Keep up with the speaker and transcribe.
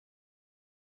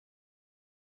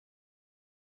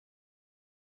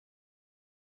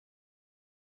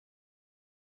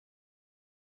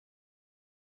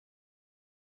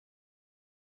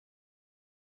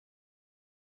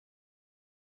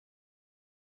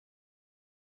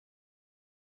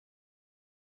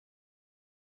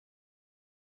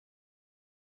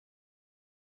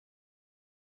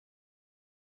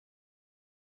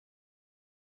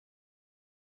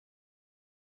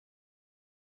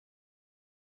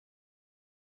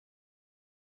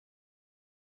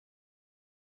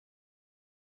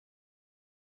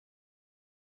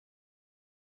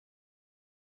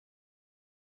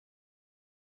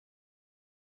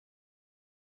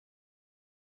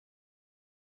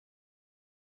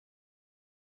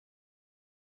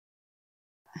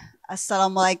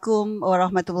Assalamualaikum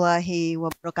warahmatullahi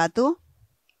wabarakatuh.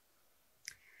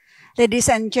 Ladies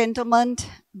and gentlemen,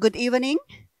 good evening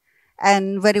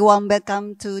and very warm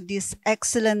welcome to this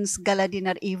excellence gala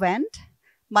dinner event.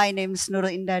 My name is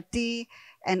Nurul Indarti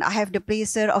and I have the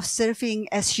pleasure of serving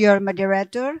as your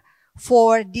moderator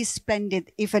for this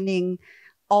splendid evening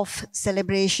of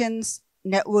celebrations,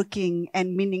 networking,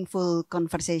 and meaningful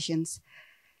conversations.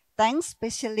 Thanks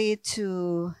especially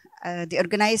to the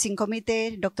organizing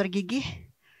committee, Dr. Gigi,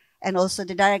 and also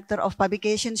the Director of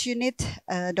Publications Unit,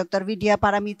 Dr. Vidya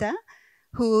Paramita,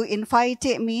 who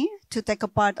invited me to take a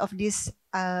part of this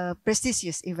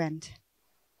prestigious event.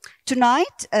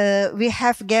 Tonight, we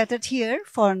have gathered here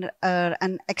for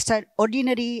an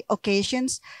extraordinary occasion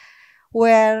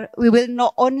where we will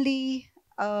not only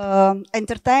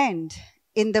entertain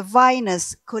in the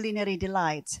vinous culinary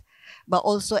delights, but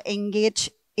also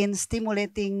engage in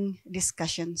stimulating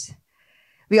discussions.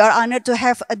 We are honored to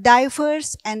have a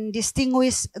diverse and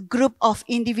distinguished group of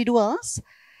individuals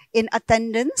in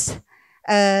attendance,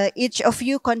 each of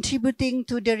you contributing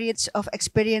to the rich of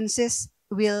experiences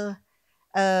we will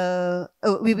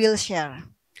share.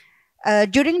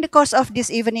 During the course of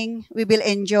this evening, we will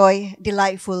enjoy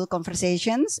delightful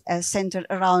conversations centered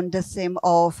around the theme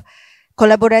of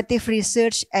collaborative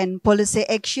research and policy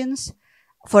actions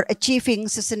for achieving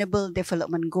sustainable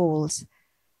development goals.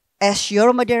 As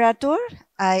your moderator,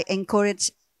 I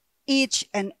encourage each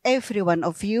and every one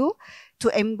of you to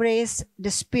embrace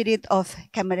the spirit of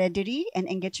camaraderie and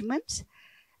engagement.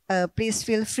 Please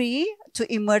feel free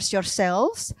to immerse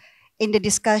yourselves in the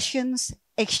discussions,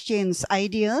 exchange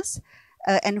ideas,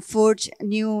 and forge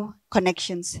new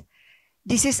connections.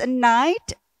 This is a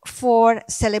night for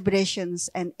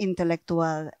celebrations and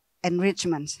intellectual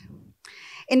enrichment.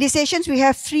 In these sessions, we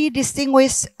have three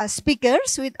distinguished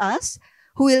speakers with us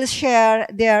who will share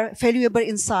their valuable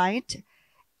insight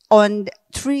on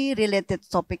three related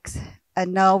topics.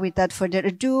 And now, without further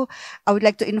ado, I would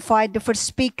like to invite the first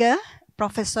speaker,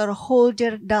 Professor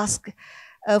Holger Daske,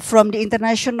 from the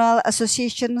International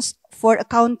Associations for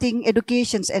Accounting,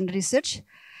 Education and Research.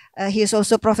 He is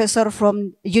also professor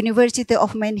from University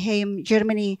of Mannheim,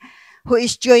 Germany, who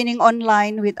is joining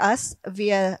online with us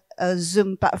via a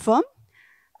Zoom platform.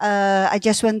 I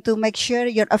just want to make sure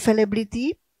your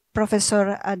availability,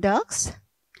 Professor Daske.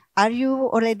 Are you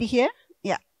already here?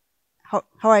 Yeah. How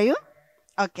are you?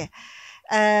 Okay.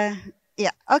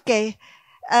 Yeah. Okay.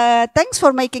 Thanks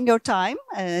for making your time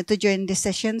to join these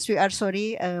sessions. We are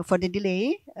sorry for the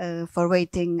delay, for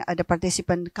waiting the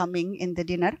participant coming in the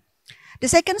dinner. The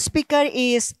second speaker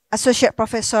is Associate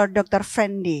Professor Dr.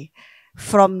 Frendy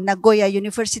from Nagoya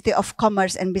University of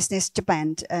Commerce and Business,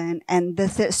 Japan. And the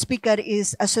third speaker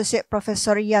is Associate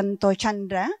Professor Yanto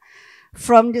Chandra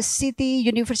from the City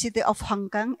University of Hong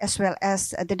Kong, as well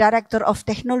as the Director of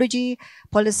Technology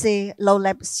Policy Law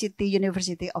Lab, City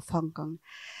University of Hong Kong.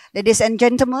 Ladies and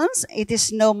gentlemen, it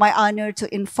is now my honor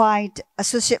to invite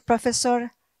Associate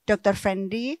Professor Dr.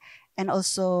 Frendy and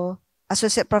also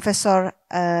Associate Professor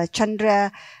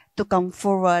Chandra to come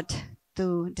forward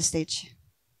to the stage.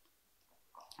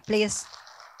 Please.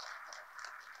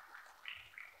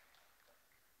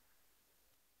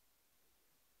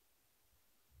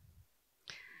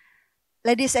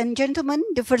 Ladies and gentlemen,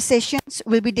 the first sessions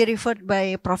will be delivered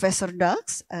by Professor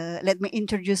Daske. Let me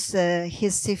introduce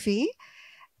his CV.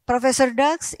 Professor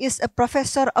Daske is a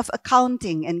professor of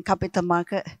accounting and capital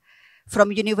market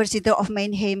from University of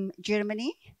Mannheim,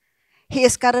 Germany. He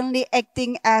is currently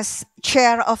acting as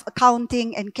chair of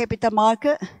accounting and capital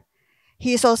market.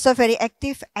 He is also very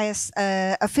active as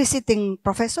a visiting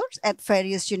professor at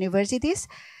various universities,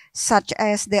 such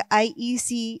as the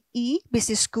IAAER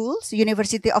Business Schools,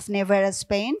 University of Navarra,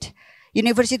 Spain,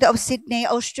 University of Sydney,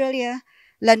 Australia,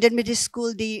 London Business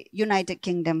School, the United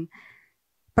Kingdom.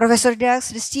 Professor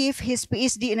Daske received his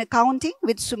PhD in accounting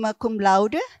with summa cum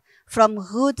laude from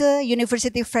Goethe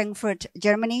University, Frankfurt,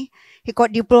 Germany. He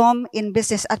got diploma in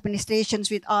business administration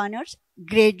with honors,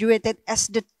 graduated as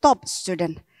the top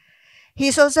student. He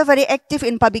is also very active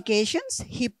in publications.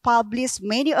 He published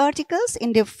many articles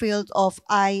in the field of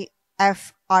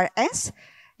IFRS,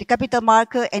 the capital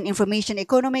market and information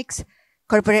economics,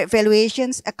 corporate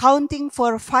valuations, accounting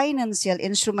for financial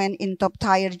instruments in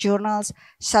top-tier journals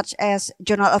such as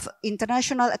Journal of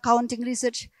International Accounting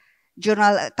Research,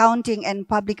 Journal Accounting and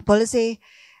Public Policy,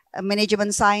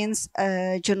 Management Science,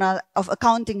 Journal of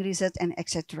Accounting Research, and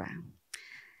etc.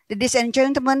 Ladies and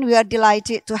gentlemen, we are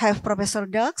delighted to have Professor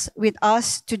Daske with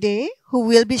us today, who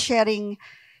will be sharing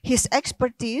his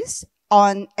expertise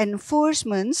on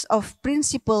enforcement of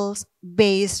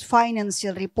principles-based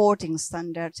financial reporting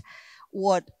standards.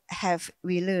 What have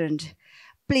we learned?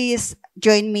 please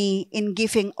join me in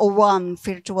giving a warm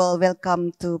virtual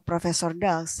welcome to Professor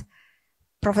Daske.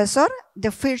 Professor, the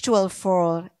virtual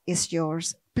floor is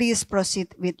yours. Please proceed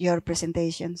with your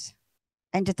presentations.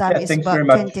 And the time is about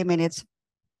 20 minutes.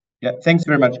 Yeah, thanks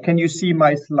very much. Can you see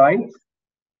my slides?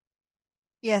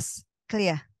 Yes,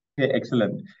 clear. Okay,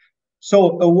 excellent.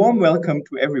 So a warm welcome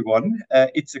to everyone.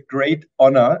 It's a great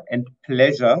honor and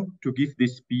pleasure to give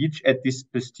this speech at this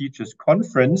prestigious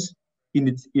conference in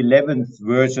its 11th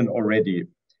version already.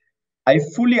 I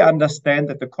fully understand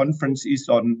that the conference is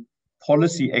on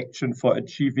policy action for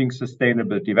achieving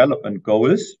sustainable development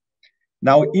goals.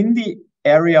 Now, in the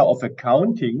area of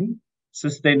accounting,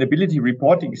 sustainability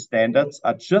reporting standards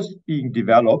are just being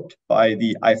developed by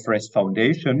the IFRS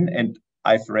Foundation, and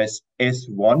IFRS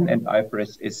S1 and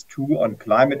IFRS S2 on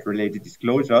climate-related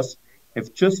disclosures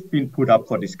have just been put up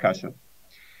for discussion.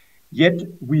 Yet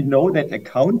we know that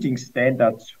accounting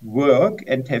standards work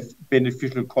and have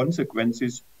beneficial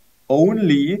consequences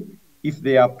only if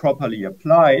they are properly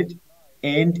applied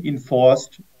and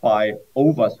enforced by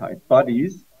oversight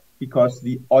bodies, because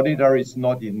the auditor is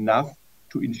not enough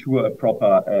to ensure a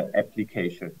proper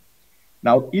application.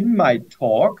 Now, in my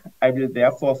talk, I will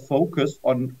therefore focus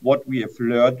on what we have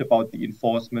learned about the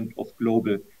enforcement of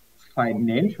global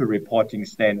financial reporting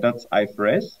standards,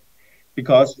 IFRS,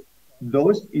 because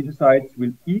those insights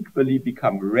will equally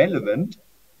become relevant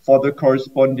for the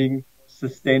corresponding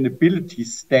sustainability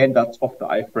standards of the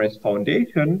IFRS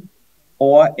Foundation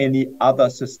or any other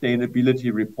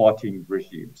sustainability reporting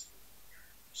regimes.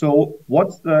 So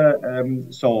what's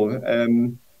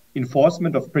the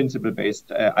enforcement of principle-based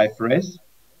IFRS?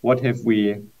 What have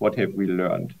we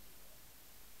learned?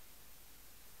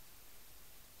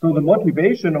 So the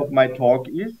motivation of my talk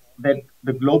is that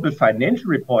the global financial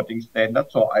reporting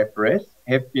standards, or IFRS,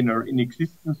 have been in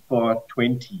existence for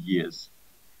 20 years.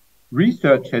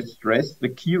 Research has stressed the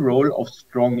key role of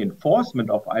strong enforcement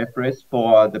of IFRS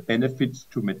for the benefits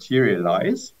to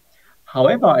materialize.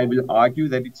 However, I will argue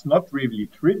that it's not really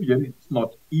trivial, it's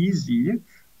not easy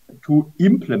to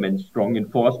implement strong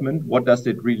enforcement. What does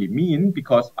it really mean?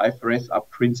 Because IFRS are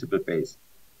principle-based.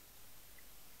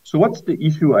 So what's the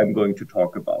issue I'm going to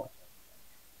talk about?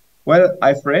 Well,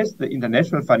 IFRS, the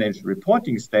International Financial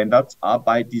Reporting Standards, are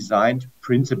by design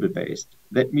principle-based.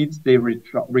 That means they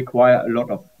require a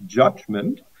lot of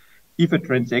judgment if a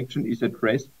transaction is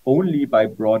addressed only by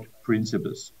broad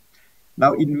principles.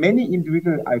 Now, in many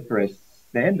individual IFRS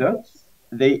standards,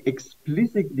 they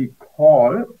explicitly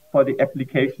call for the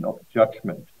application of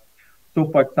judgment.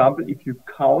 So, for example, if you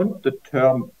count the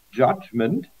term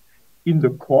judgment in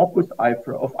the corpus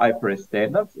of IFRS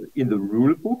standards, in the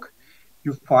rule book,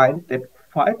 you find that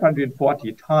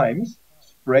 540 times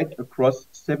spread across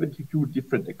 72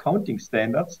 different accounting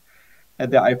standards,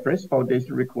 and the IFRS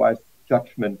Foundation requires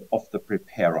judgment of the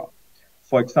preparer.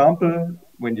 For example,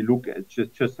 when you look at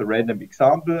just a random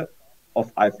example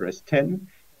of IFRS 10,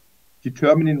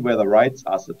 determining whether rights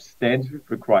are substantial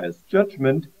requires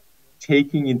judgment,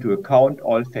 taking into account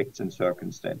all facts and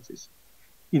circumstances.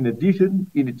 In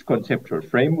addition, in its conceptual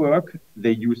framework,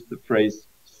 they use the phrase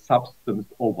substance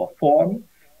over form,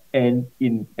 and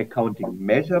in accounting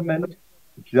measurement,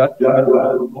 judgment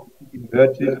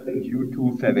emerges due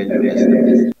to fair value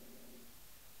estimates.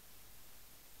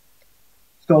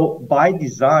 So by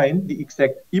design, the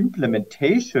exact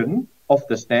implementation of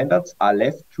the standards are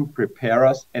left to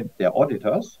preparers and their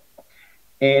auditors.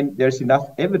 And there's enough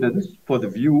evidence for the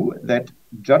view that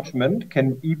judgment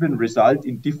can even result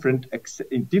in different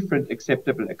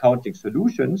acceptable accounting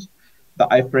solutions. The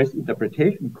IFRS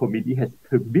Interpretation Committee has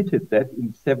permitted that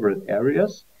in several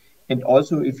areas. And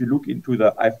also, if you look into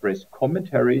the IFRS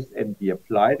commentaries and the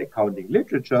applied accounting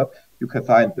literature, you can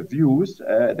find the views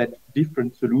that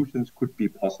different solutions could be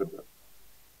possible.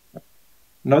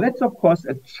 Now, that's, of course,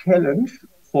 a challenge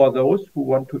for those who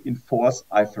want to enforce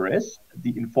IFRS.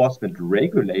 The enforcement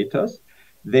regulators,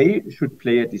 they should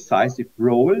play a decisive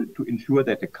role to ensure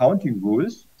that accounting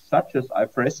rules, such as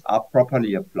IFRS, are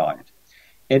properly applied.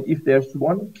 And if there's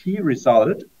one key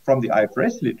result from the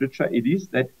IFRS literature, it is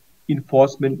that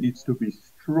enforcement needs to be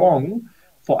strong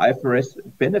for IFRS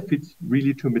benefits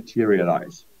really to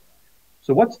materialize.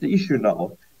 So what's the issue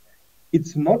now?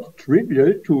 It's not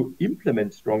trivial to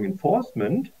implement strong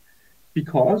enforcement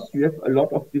because you have a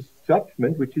lot of this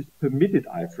judgment which is permitted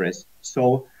IFRS.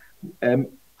 So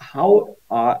how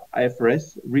are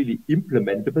IFRS really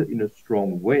implementable in a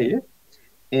strong way?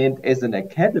 And as an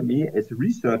academy, as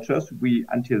researchers, we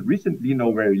until recently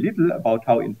know very little about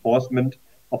how enforcement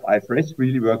of IFRS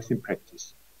really works in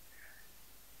practice.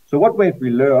 So what have we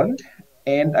learned?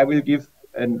 And I will give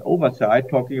an oversight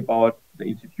talking about the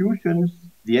institutions,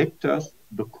 the actors,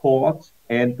 the courts,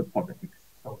 and the politics.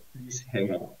 So please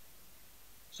hang on.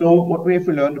 So what we have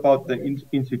learned about the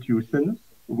institutions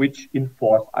which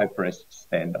enforce IFRS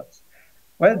standards?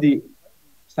 Well, the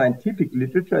scientific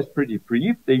literature is pretty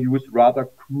brief. They use rather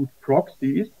crude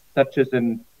proxies, such as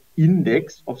an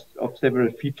index of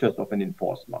several features of an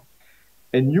enforcement.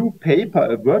 A new paper,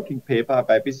 a working paper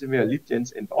by Bisnis,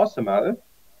 Lietjens, and Ossemal,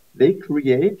 they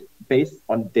create, based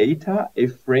on data, a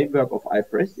framework of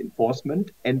IFRS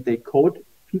enforcement, and they code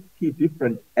 50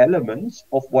 different elements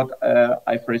of what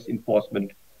IFRS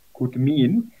enforcement could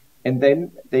mean, and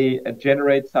then they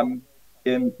generate some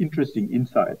interesting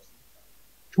insights.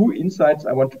 Two insights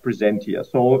I want to present here.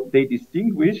 So they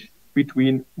distinguish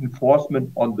between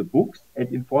enforcement on the books, and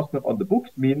enforcement on the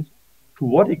books means to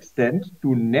what extent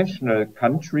do national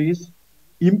countries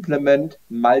implement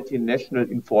multinational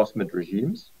enforcement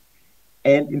regimes,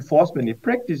 and enforcement in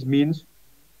practice means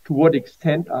to what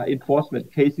extent are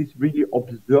enforcement cases really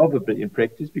observable in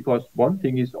practice, because one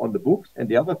thing is on the books and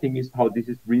the other thing is how this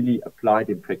is really applied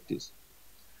in practice.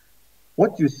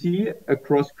 What you see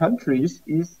across countries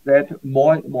is that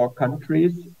more and more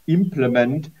countries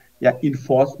implement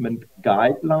enforcement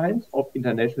guidelines of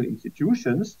international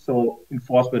institutions. So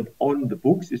enforcement on the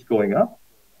books is going up.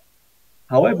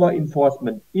 However,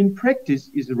 enforcement in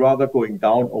practice is rather going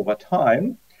down over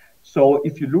time. So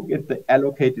if you look at the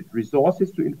allocated resources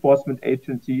to enforcement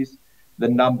agencies, the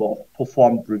number of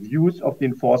performed reviews of the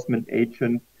enforcement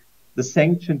agent, the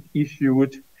sanctions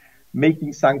issued,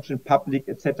 making sanction public,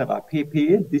 etc.,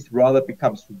 pp., this rather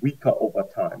becomes weaker over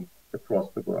time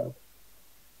across the world.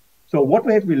 So what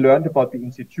have we learned about the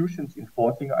institutions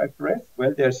enforcing IFRS?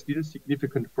 Well, there's still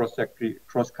significant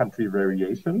cross-country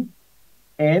variation.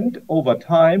 And over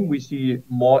time, we see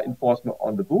more enforcement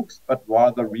on the books, but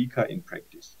rather weaker in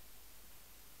practice.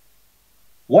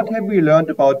 What have we learned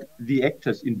about the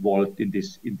actors involved in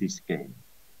this game?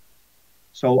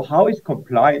 So how is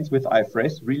compliance with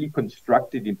IFRS really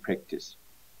constructed in practice?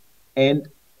 And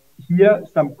here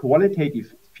some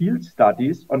qualitative field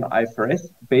studies on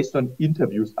IFRS based on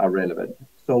interviews are relevant.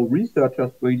 So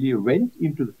researchers really went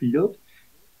into the field,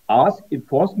 asked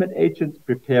enforcement agents,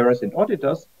 preparers, and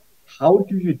auditors, how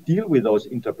do you deal with those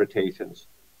interpretations?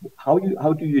 How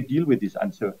do you deal with this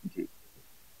uncertainty?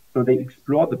 So they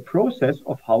explore the process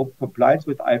of how compliance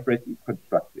with IFRS is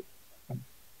constructed.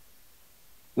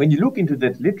 When you look into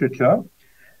that literature,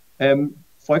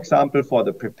 for example, for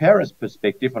the preparer's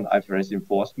perspective on IFRS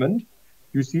enforcement,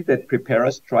 you see that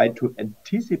preparers try to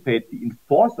anticipate the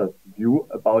enforcer's view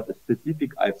about a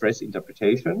specific IFRS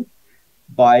interpretation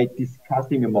by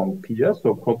discussing among peers,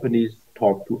 so companies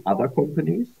talk to other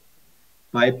companies,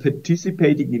 by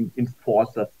participating in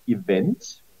enforcers'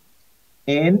 events,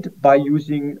 and by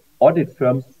using audit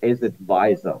firms as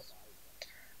advisors.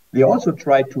 They also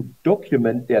try to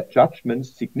document their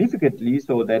judgments significantly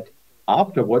so that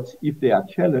afterwards, if they are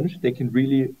challenged, they can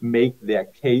really make their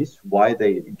case why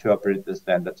they interpret the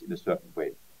standards in a certain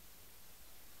way.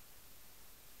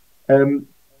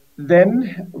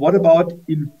 Then what about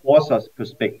enforcers'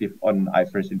 perspective on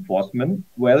IFRS enforcement?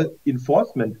 Well,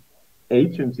 enforcement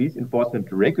agencies,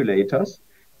 enforcement regulators,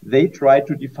 they try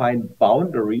to define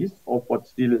boundaries of what's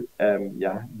still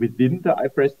within the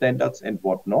IFRS standards and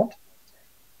what not.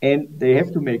 And they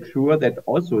have to make sure that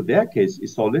also their case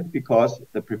is solid, because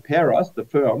the preparers, the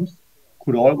firms,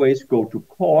 could always go to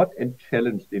court and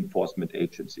challenge the enforcement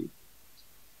agency.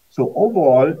 So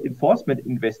overall, enforcement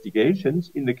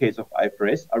investigations in the case of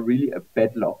IFRS are really a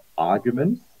battle of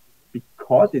arguments,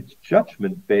 because it's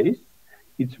judgment-based.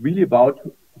 It's really about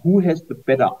who has the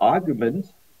better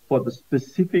arguments for the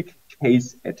specific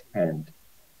case at hand.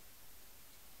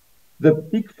 The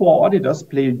Big Four auditors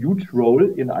play a huge role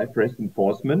in IFRS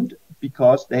enforcement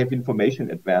because they have information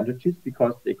advantages,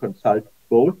 because they consult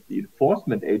both the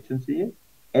enforcement agency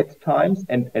at times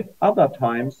and at other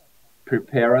times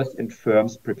preparers and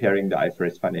firms preparing the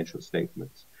IFRS financial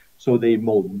statements. So they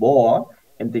know more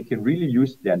and they can really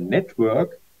use their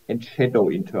network and shadow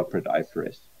interpret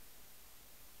IFRS.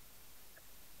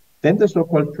 Then the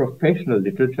so-called professional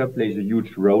literature plays a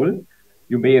huge role.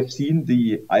 You may have seen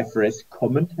the IFRS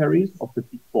commentaries of the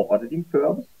Big Four auditing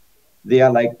firms. They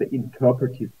are like the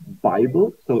interpretive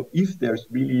Bible. So if there's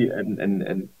really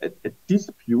a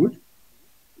dispute,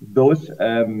 those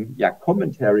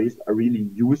commentaries are really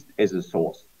used as a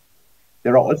source.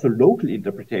 There are also local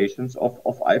interpretations of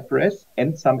IFRS,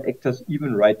 and some actors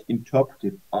even write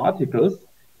interpretive articles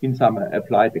in some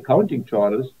applied accounting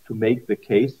journals to make the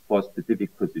case for a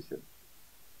specific position.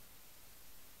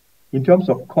 In terms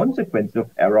of consequences of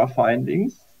error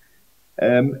findings,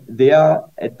 they are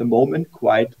at the moment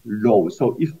quite low.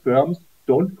 So if firms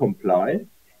don't comply,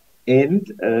 and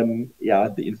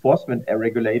the enforcement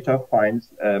regulator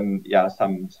finds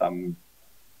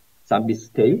some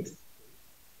mistakes.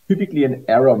 Typically, an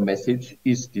error message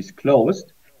is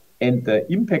disclosed, and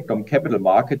the impact on capital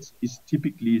markets is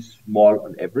typically small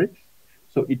on average.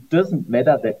 So it doesn't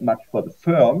matter that much for the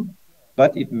firm,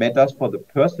 but it matters for the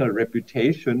personal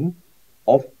reputation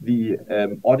of the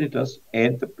auditors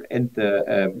and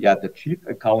the chief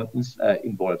accountants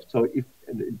involved. So if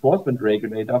an enforcement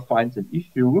regulator finds an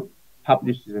issue,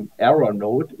 publishes an error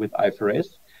note with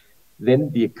IFRS,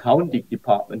 then the accounting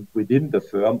department within the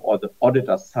firm or the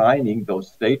auditor signing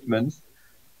those statements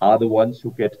are the ones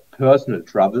who get personal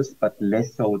troubles, but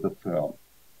less so the firm.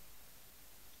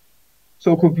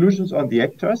 So conclusions on the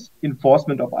actors.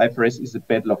 Enforcement of IFRS is a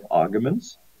battle of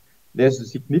arguments. There's a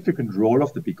significant role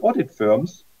of the big audit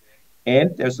firms,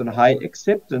 and there's a high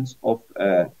acceptance of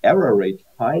error rate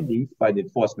findings by the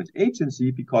enforcement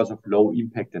agency because of low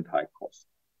impact and high cost.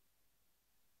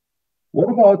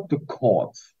 What about the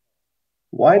courts?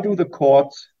 Why do the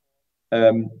courts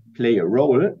play a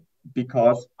role?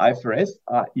 Because IFRS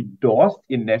are endorsed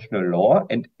in national law,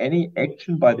 and any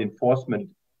action by the enforcement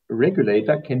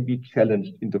regulator can be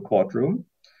challenged in the courtroom.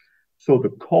 So the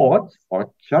courts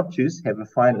or judges have a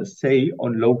final say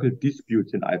on local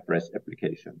disputes in IFRS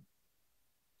application.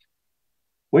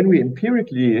 When we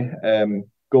empirically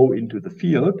go into the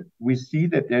field, we see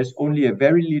that there's only a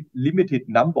very limited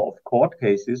number of court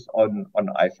cases on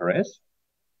IFRS.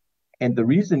 And the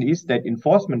reason is that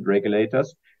enforcement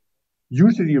regulators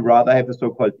usually rather have a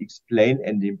so-called explain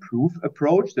and improve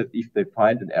approach, that if they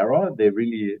find an error, they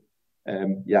really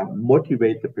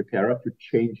motivate the preparer to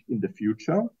change in the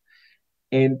future.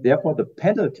 And therefore, the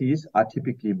penalties are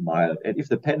typically mild. And if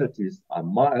the penalties are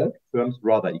mild, firms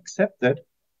rather accept that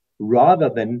rather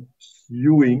than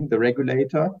suing the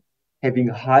regulator, having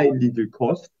high legal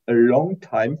costs, a long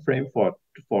time frame for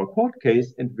a court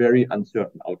case, and very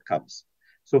uncertain outcomes.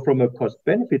 So from a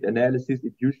cost-benefit analysis,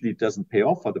 it usually doesn't pay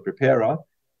off for the preparer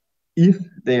if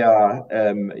they are,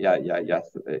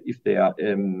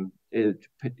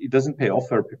 it doesn't pay off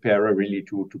for a preparer really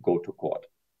to go to court.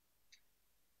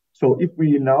 So if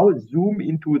we now zoom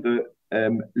into the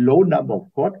low number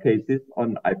of court cases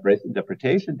on IFRS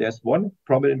interpretation, there's one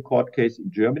prominent court case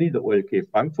in Germany, the OLG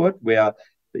Frankfurt, where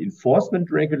the enforcement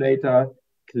regulator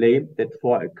claimed that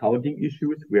 4 accounting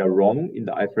issues were wrong in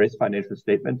the IFRS financial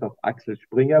statements of Axel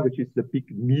Springer, which is the big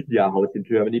media house in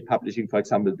Germany, publishing, for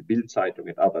example, the Bild Zeitung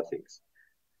and other things.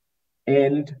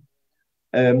 And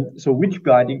so which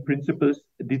guiding principles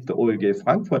did the OLG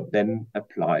Frankfurt then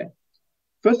apply?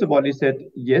 First of all, he said,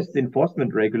 yes, the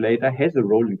enforcement regulator has a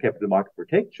role in capital market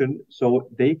protection, so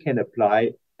they can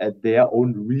apply their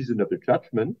own reasonable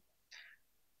judgment.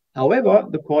 However,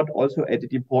 the court also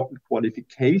added important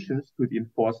qualifications to the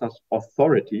enforcer's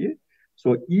authority.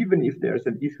 So even if there's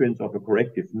an issuance of a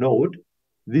corrective note,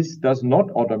 this does not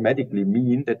automatically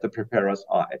mean that the preparers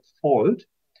are at fault.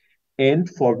 And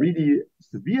for really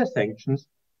severe sanctions,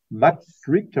 much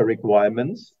stricter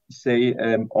requirements, say,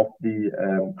 of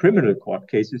the criminal court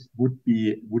cases would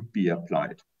be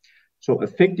applied. So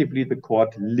effectively, the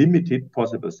court limited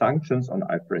possible sanctions on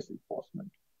IFRS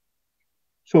enforcement.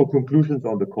 So conclusions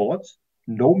on the courts: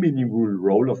 no meaningful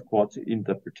role of courts in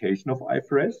interpretation of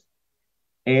IFRS,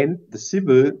 and the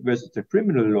civil versus the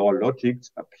criminal law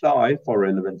logics apply for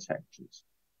relevant sanctions.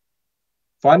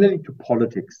 Finally, to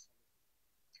politics.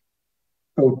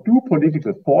 So do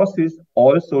political forces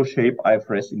also shape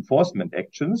IFRS enforcement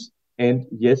actions? And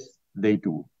yes, they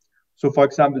do. So for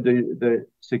example, the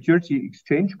Security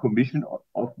Exchange Commission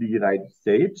of the United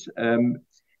States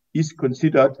is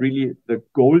considered really the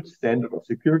gold standard of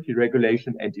security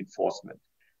regulation and enforcement.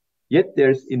 Yet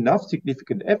there's enough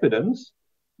significant evidence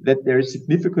that there is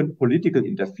significant political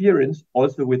interference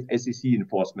also with SEC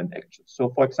enforcement actions. So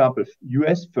for example,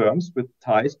 US firms with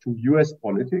ties to US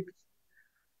politics,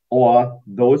 or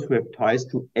those who have ties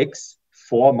to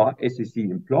ex-former SEC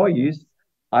employees,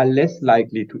 are less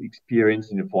likely to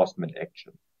experience an enforcement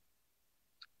action.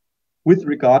 With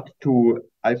regard to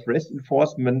IFRS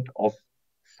enforcement of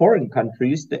foreign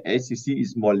countries, the SEC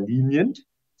is more lenient,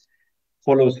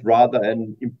 follows rather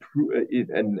an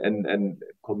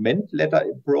comment letter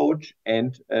approach,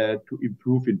 and to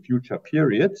improve in future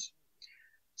periods.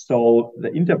 So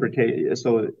this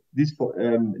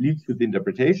leads to the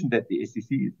interpretation that the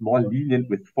SEC is more lenient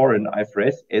with foreign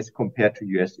IFRS as compared to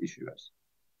US issuers.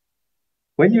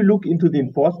 When you look into the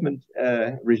enforcement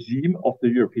regime of the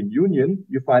European Union,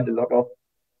 you find a lot of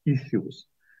issues.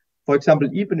 For example,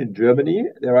 even in Germany,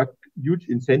 there are huge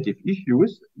incentive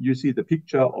issues. You see the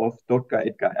picture of Dr.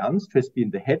 Edgar Ernst, who has been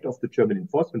the head of the German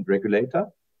enforcement regulator,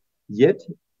 yet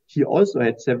he also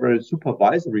had several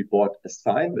supervisory board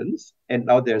assignments, and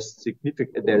now there's scientific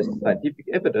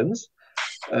evidence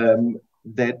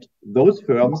that those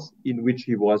firms in which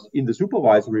he was in the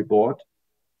supervisory board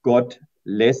got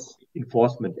less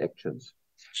enforcement actions.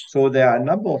 So there are a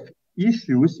number of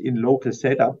issues in local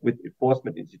setup with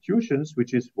enforcement institutions,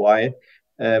 which is why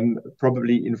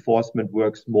probably enforcement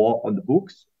works more on the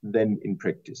books than in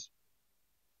practice.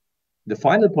 The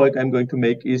final point I'm going to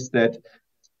make is that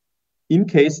in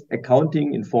case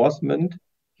accounting enforcement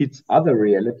hits other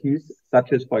realities,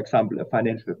 such as, for example, a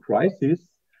financial crisis,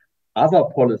 other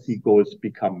policy goals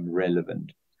become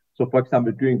relevant. So, for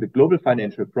example, during the global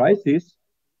financial crisis,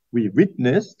 we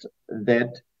witnessed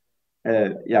that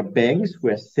banks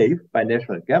were saved by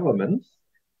national governments,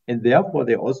 and therefore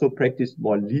they also practiced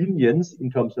more lenience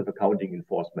in terms of accounting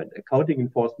enforcement. Accounting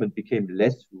enforcement became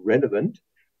less relevant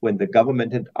when the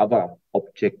government had other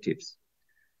objectives.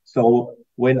 So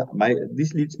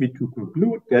this leads me to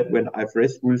conclude that when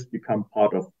IFRS rules become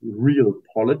part of real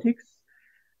politics,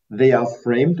 they are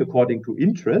framed according to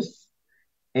interests,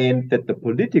 and that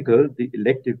the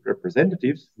elected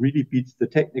representatives really beats the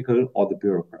technical or the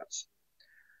bureaucrats.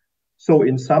 So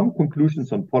in some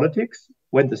conclusions on politics,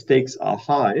 when the stakes are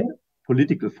high,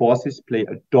 political forces play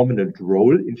a dominant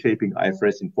role in shaping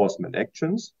IFRS enforcement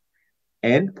actions,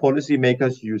 and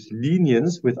policymakers use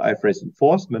lenience with IFRS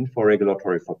enforcement for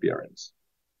regulatory forbearance.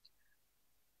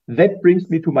 That brings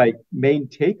me to my main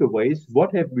takeaways.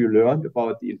 What have we learned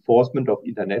about the enforcement of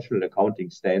international accounting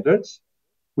standards,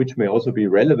 which may also be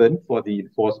relevant for the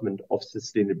enforcement of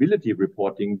sustainability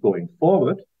reporting going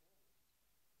forward?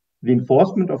 The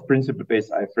enforcement of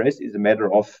principle-based IFRS is a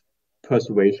matter of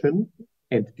persuasion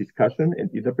and discussion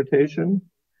and interpretation,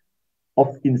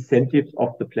 of incentives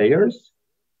of the players,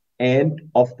 and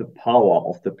of the power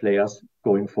of the players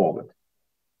going forward.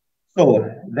 So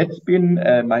that's been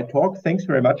my talk. Thanks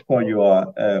very much for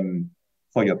your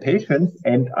patience,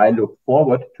 and I look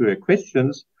forward to your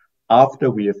questions after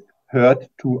we have heard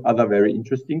two other very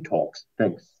interesting talks.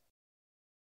 Thanks.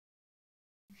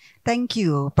 Thank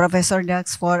you, Professor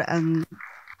Dax, for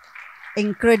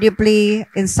incredibly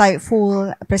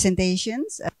insightful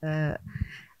presentations.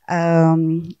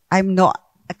 I'm not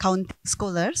accounting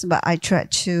scholars, but I try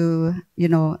to,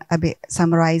 a bit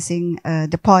summarizing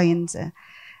the points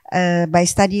by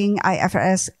studying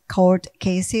IFRS court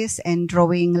cases and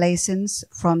drawing lessons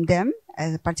from them,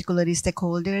 particularly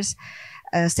stakeholders.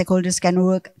 Stakeholders can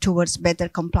work towards better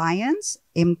compliance,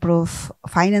 improve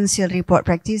financial report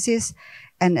practices,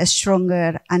 and a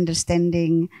stronger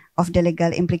understanding of the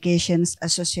legal implications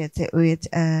associated with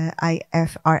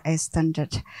IFRS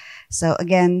standard. So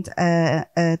again,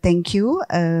 thank you,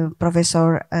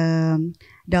 Professor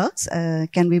Dax.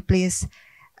 Can we please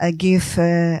give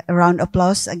a round of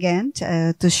applause again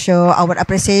to show our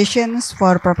appreciations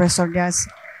for Professor Dax's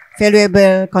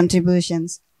valuable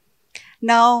contributions.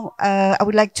 Now, I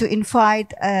would like to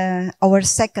invite our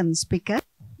second speaker,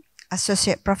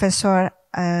 Associate Professor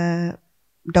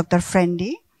Dr.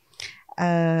 Frendy.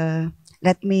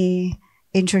 Let me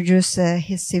introduce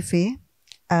his CV.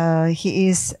 He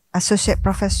is Associate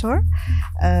Professor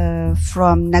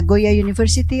from Nagoya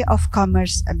University of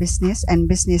Commerce, Business and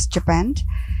Business, Japan.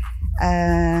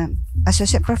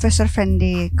 Associate Professor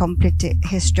Frendy completed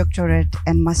his doctorate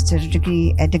and master's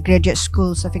degree at the Graduate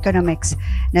Schools of Economics,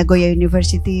 Nagoya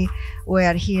University,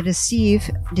 where he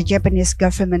received the Japanese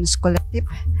government scholarship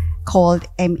called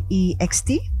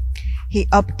MEXT. He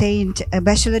obtained a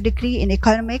bachelor degree in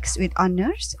economics with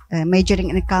honors, majoring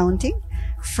in accounting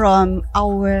from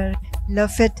our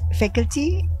loved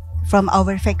faculty,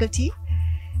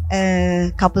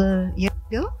 a couple years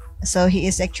ago. So he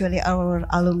is actually our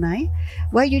alumni.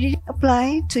 Why you didn't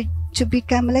apply to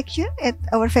become a lecturer at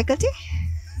our faculty?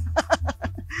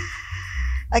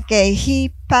 Okay,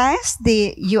 he passed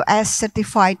the US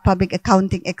Certified Public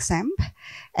Accounting exam,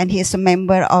 and he is a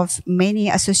member of many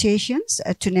associations,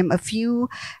 to name a few.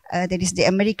 That is the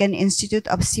American Institute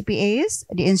of CPAs,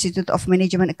 the Institute of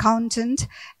Management Accountant,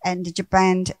 and the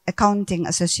Japan Accounting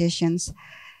Associations.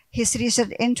 His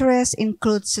research interests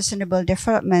include sustainable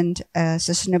development,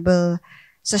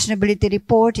 sustainability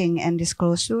reporting and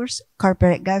disclosures,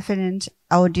 corporate governance,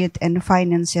 audit, and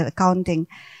financial accounting.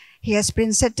 He has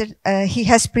presented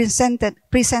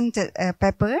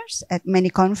papers at many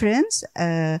conferences.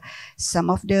 Some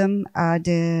of them are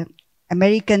the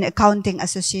American Accounting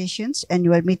Association's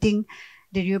annual meeting,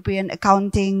 the European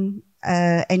Accounting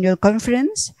Annual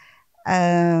Conference,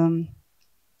 the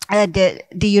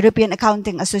European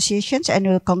Accounting Association's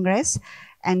Annual Congress,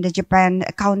 and the Japan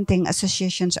Accounting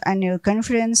Association's Annual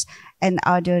Conference, and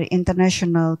other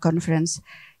international conference.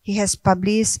 He has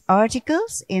published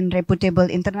articles in reputable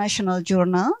international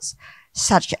journals,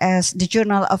 such as the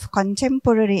Journal of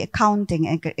Contemporary Accounting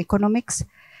and Economics,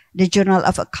 the Journal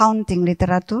of Accounting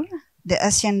Literature, the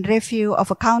Asian Review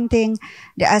of Accounting,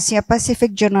 the Asia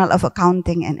Pacific Journal of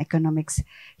Accounting and Economics.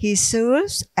 He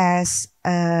serves as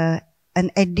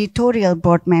an editorial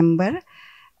board member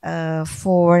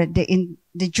for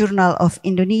the Journal of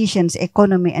Indonesian's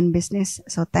Economy and Business.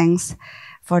 So thanks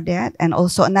for that. And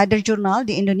also another journal,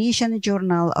 the Indonesian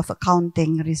Journal of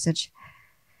Accounting Research.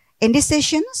 In these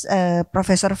sessions,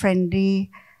 Professor Frendy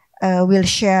will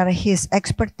share his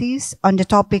expertise on the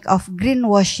topic of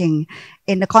greenwashing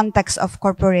in the context of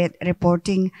corporate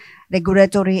reporting,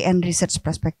 regulatory and research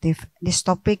perspective. This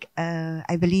topic,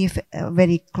 I believe,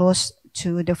 very close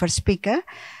to the first speaker.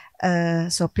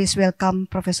 So please welcome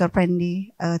Professor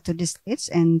Frendy to the stage,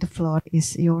 and the floor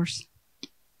is yours.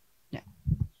 Yeah.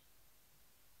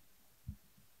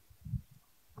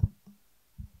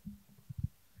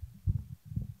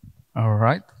 All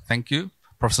right, thank you,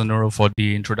 Professor Nurul, for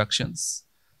the introductions.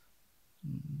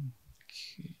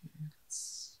 Okay.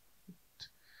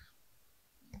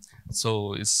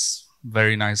 So it's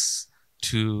very nice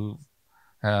to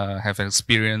have an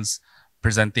experience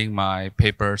presenting my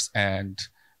papers and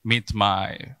meet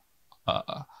my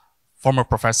former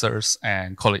professors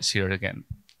and colleagues here again.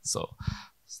 So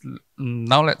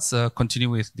now let's continue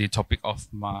with the topic of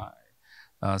my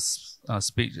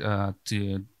speech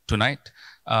tonight.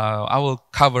 I will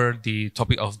cover the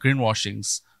topic of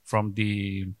greenwashings from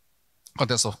the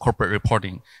context of corporate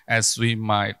reporting. As we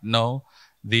might know,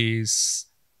 this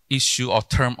issue or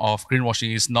term of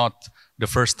greenwashing is not the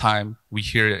first time we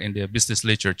hear it in the business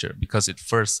literature, because it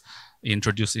first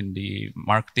introduced in the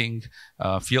marketing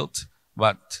field.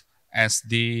 But as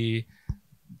the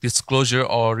disclosure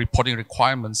or reporting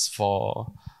requirements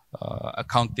for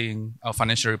accounting or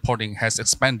financial reporting has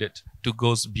expanded to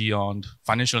goes beyond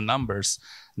financial numbers,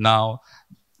 now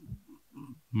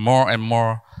more and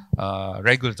more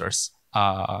regulators,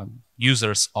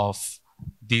 users of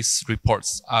these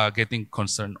reports are getting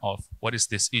concerned of what is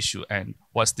this issue and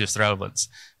what's this relevance.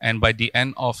 And by the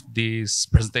end of this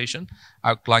presentation,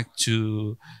 I would like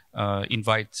to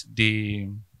invite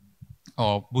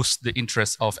or boost the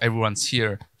interest of everyone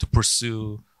here to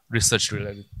pursue research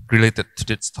related to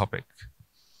this topic.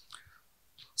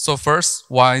 So first,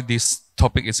 why this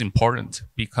topic is important?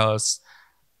 Because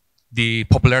the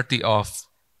popularity of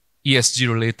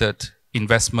ESG-related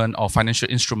investment or financial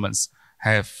instruments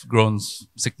have grown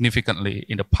significantly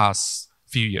in the past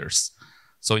few years.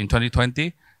 So in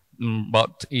 2020,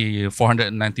 about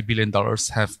 $490 billion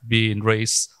have been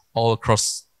raised all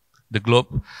across the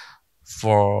globe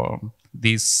for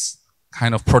these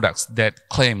kind of products that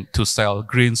claim to sell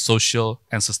green, social,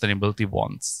 and sustainability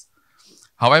bonds.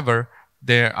 However,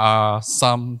 there are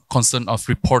some concern of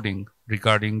reporting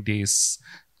regarding these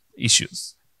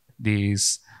issues,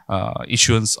 these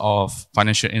issuance of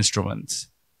financial instruments.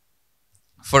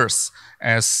 First,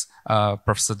 as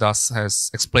Professor Daske has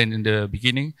explained in the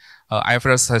beginning,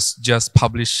 IFRS has just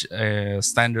published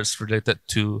standards related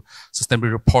to sustainable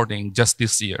reporting just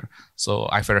this year. So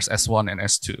IFRS S1 and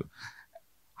S2.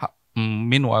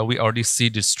 Meanwhile, we already see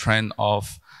this trend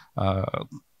of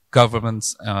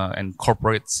governments and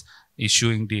corporates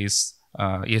issuing these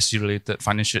ESG-related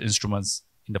financial instruments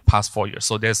in the past 4 years.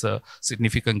 So there's a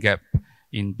significant gap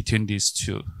in between these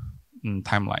two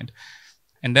timelines.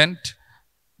 And then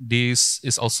this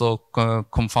is also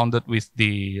confounded with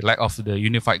the lack of the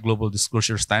unified global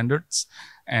disclosure standards.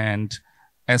 And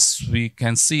as we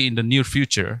can see in the near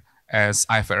future, as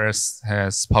IFRS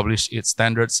has published its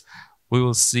standards, we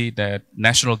will see that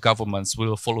national governments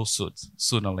will follow suit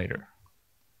sooner or later.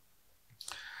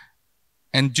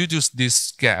 And due to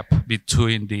this gap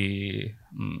between the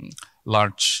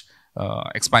large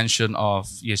expansion of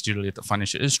ESG-related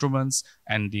financial instruments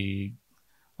and the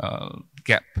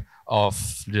gap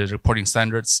of the reporting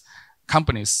standards,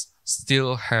 companies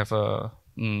still have a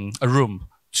room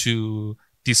to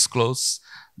disclose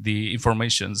the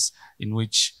informations in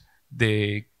which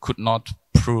they could not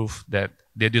prove that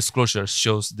their disclosure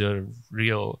shows the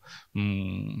real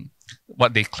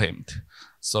what they claimed.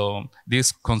 So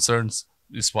these concerns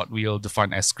is what we'll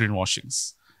define as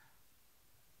greenwashings.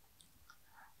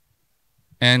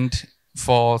 And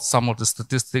for some of the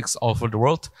statistics all over the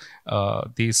world,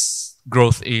 this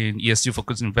growth in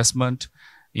ESG-focused investment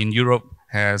in Europe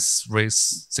has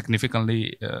raised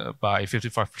significantly by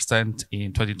 55%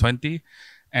 in 2020.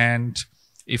 And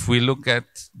if we look at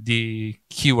the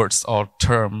keywords or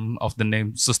term of the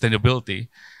name sustainability,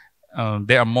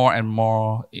 there are more and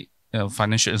more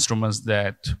financial instruments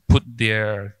that put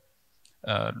their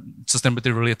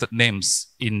sustainability-related names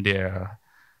in their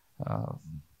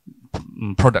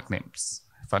product names,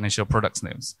 financial products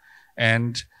names.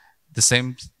 And the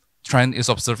same trend is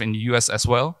observed in the US as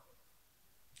well.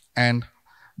 And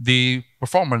the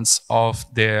performance of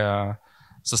their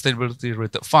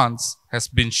sustainability-related funds has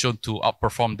been shown to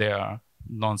outperform their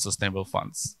non-sustainable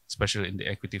funds, especially in the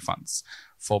equity funds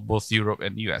for both Europe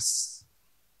and US.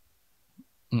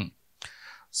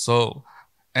 So,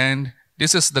 and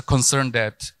this is the concern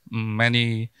that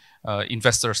many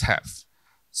investors have.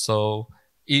 So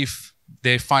if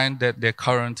they find that their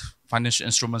current financial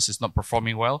instruments is not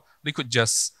performing well, they could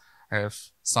just have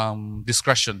some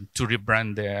discretion to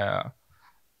rebrand their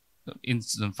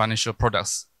financial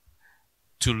products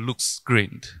to looks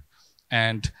green.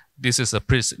 And this is a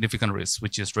pretty significant risk,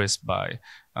 which is raised by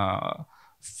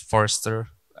Forrester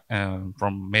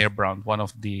from Mayer Brown, one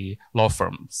of the law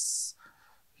firms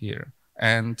here.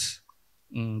 And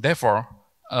therefore,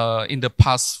 in the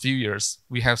past few years,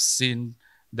 we have seen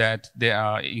that there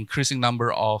are increasing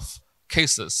number of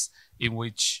cases in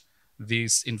which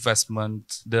this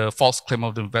investment, the false claim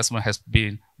of the investment has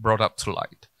been brought up to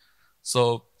light.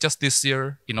 So just this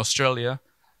year in Australia,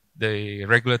 the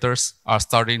regulators are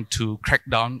starting to crack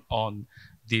down on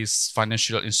these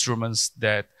financial instruments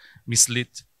that mislead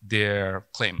their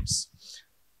claims.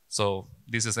 So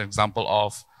this is an example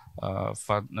of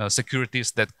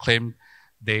securities that claim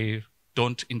they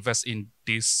don't invest in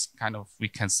these kind of, we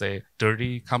can say,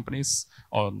 dirty companies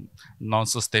or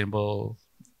non-sustainable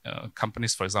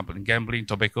companies, for example, in gambling,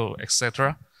 tobacco,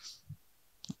 etc.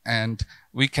 And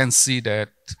we can see that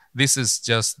this is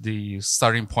just the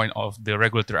starting point of the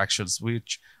regulatory actions,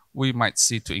 which we might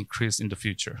see to increase in the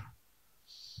future.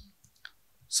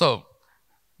 So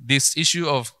this issue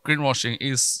of greenwashing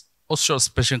is also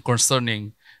especially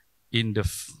concerning in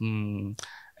the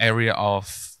area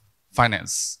of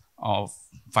finance, of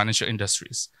financial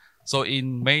industries. So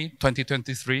in May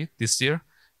 2023, this year,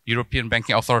 European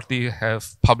Banking Authority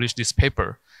have published this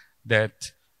paper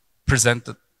that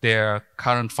presented their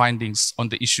current findings on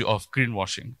the issue of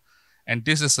greenwashing. And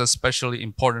this is especially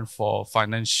important for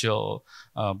financial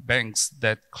banks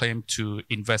that claim to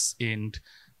invest in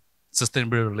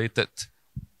sustainability-related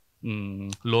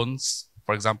loans,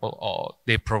 for example, or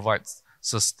they provide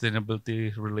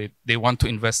sustainability-related, they want to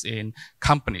invest in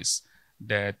companies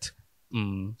that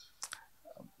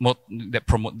that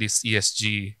promote these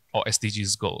ESG or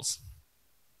SDGs goals.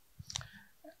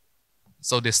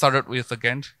 So they started with,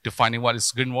 again, defining what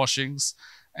is greenwashing,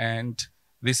 and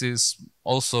this is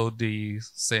also the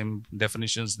same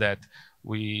definitions that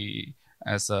we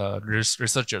as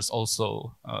researchers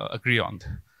also agree on.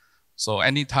 So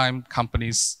anytime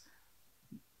companies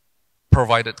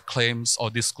provided claims or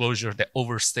disclosure that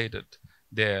overstated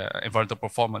their environmental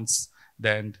performance,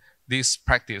 then this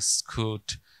practice could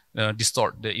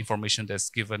distort the information that's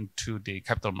given to the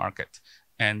capital market,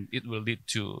 and it will lead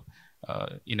to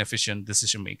inefficient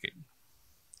decision making.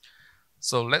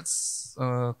 So let's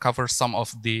cover some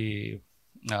of the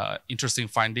interesting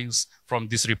findings from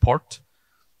this report.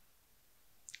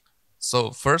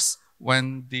 So first,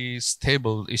 when this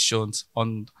table is shown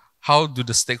on how do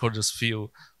the stakeholders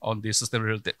feel on the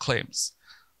sustainability claims.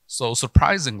 So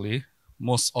surprisingly,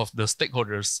 most of the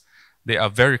stakeholders, they are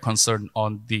very concerned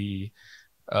on the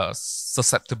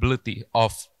susceptibility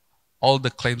of all the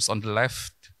claims on the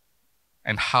left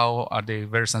and how are they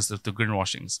very sensitive to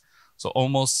greenwashings. So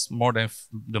almost more than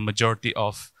the majority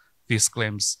of these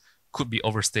claims could be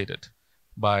overstated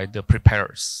by the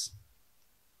preparers.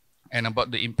 And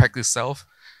about the impact itself,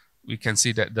 we can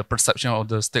see that the perception of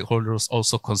the stakeholders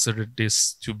also considered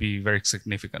this to be very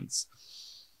significant.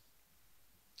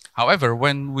 However,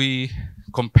 when we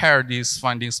compare these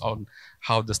findings on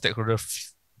how the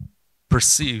stakeholders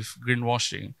perceive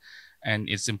greenwashing and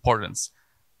its importance,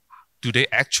 do they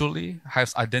actually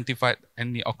have identified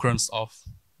any occurrence of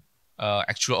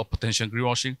actual or potential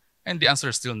greenwashing? And the answer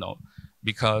is still no,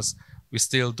 because we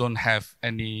still don't have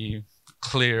any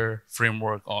clear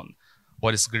framework on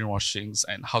what is greenwashing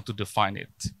and how to define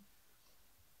it.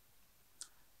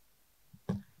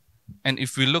 And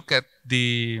if we look at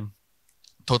the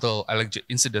total alleged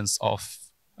incidence of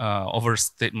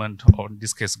overstatement, or in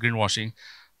this case greenwashing,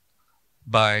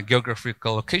 by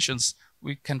geographical locations,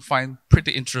 we can find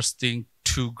pretty interesting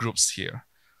two groups here.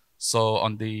 So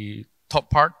on the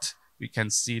top part, we can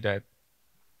see that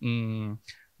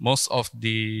most of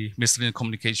the misleading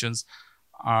communications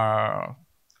are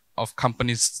of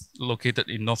companies located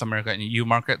in North America and EU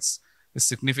markets is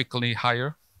significantly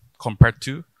higher compared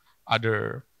to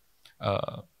other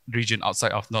region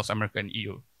outside of North America and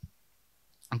EU.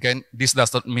 Again, this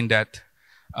does not mean that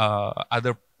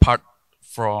other part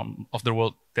of the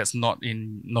world that's not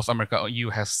in North America or EU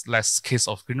has less case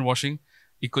of greenwashing,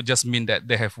 it could just mean that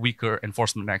they have weaker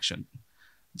enforcement action,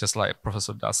 just like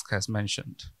Professor Daske has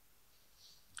mentioned.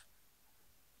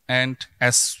 And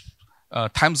as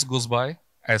times goes by,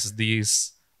 as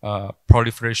these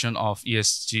proliferation of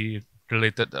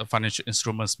ESG-related financial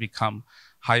instruments become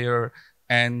higher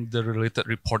and the related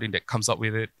reporting that comes up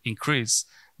with it increase,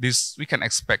 we can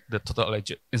expect the total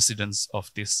alleged incidence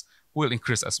of this will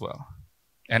increase as well.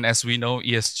 And as we know,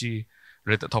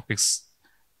 ESG-related topics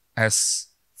has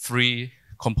 3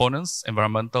 components: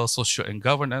 environmental, social, and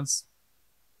governance.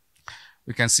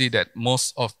 We can see that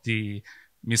most of the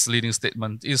misleading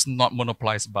statement is not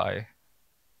monopolized by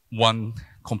one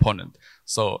component.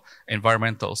 So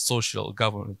environmental, social,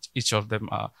 government, each of them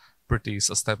are pretty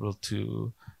susceptible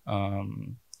to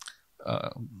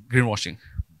greenwashing,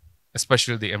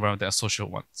 especially the environmental and social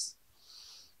ones.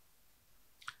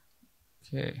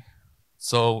 Okay,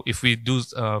 so if we do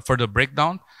further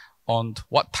breakdown on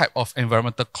what type of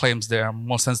environmental claims they are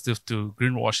more sensitive to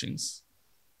greenwashings,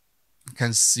 you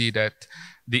can see that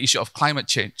the issue of climate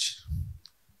change,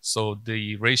 so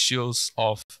the ratios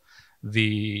of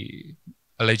the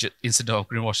alleged incident of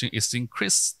greenwashing is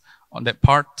increased on that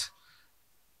part.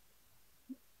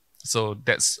 So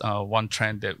that's one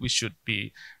trend that we should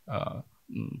be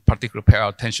particularly pay our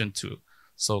attention to.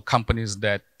 So companies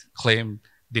that claim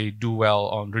they do well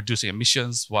on reducing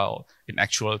emissions, while in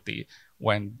actuality,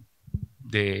 when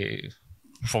the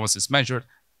performance is measured,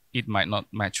 it might not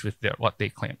match with what they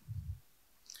claim.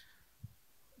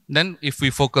 Then if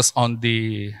we focus on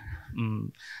the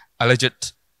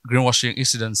alleged greenwashing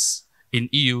incidents in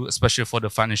EU, especially for the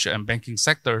financial and banking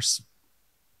sectors,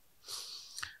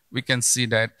 we can see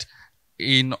that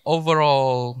in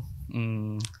overall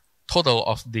total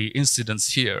of the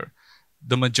incidents here,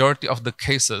 the majority of the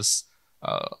cases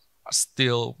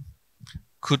still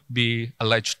could be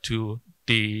alleged to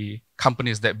the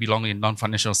companies that belong in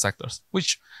non-financial sectors,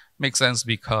 which makes sense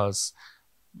because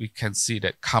we can see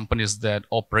that companies that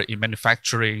operate in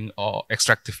manufacturing or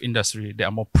extractive industry, they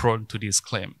are more prone to this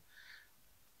claim.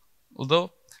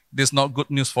 Although this is not good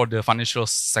news for the financial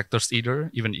sectors either,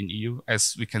 even in EU,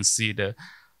 as we can see the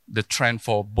trend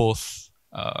for both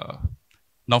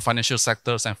non-financial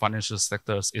sectors and financial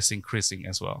sectors is increasing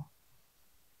as well.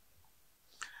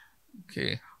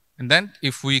 Okay, and then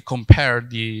if we compare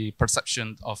the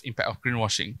perception of impact of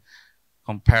greenwashing,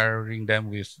 comparing them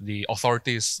with the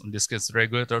authorities, in this case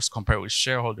regulators, compared with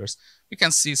shareholders, we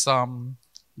can see some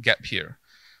gap here.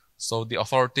 So the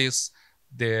authorities,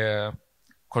 they're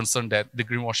concerned that the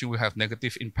greenwashing will have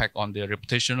negative impact on their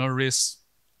reputational risk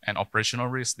and operational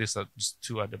risk. These are just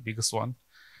 2 are the biggest one.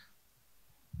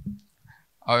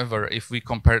 However, if we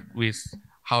compare it with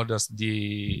how does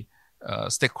the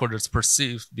stakeholders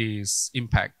perceive this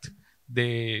impact,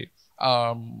 they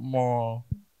are more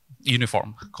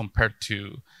uniform compared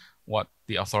to what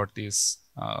the authorities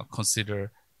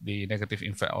consider the negative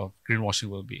impact of greenwashing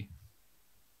will be.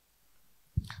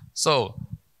 So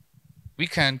we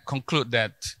can conclude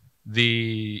that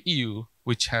the EU,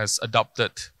 which has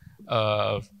adopted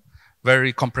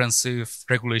very comprehensive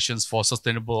regulations for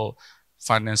sustainable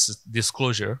finance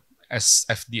disclosure as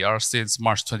FDR since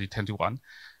March 2021,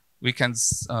 we can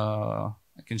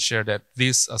I can share that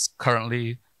this is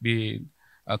currently being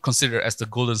considered as the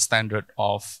golden standard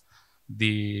of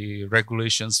the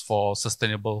regulations for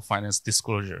sustainable finance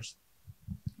disclosures.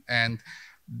 And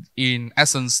in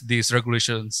essence, these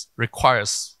regulations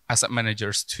requires asset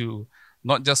managers to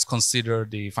not just consider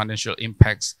the financial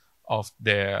impacts of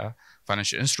their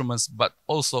financial instruments, but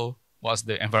also what's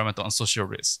the environmental and social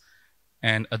risk,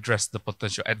 and address the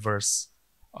potential adverse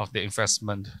of the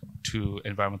investment to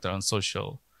environmental and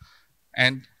social.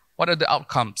 And what are the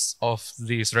outcomes of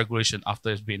this regulation after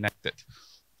it's been enacted?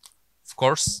 Of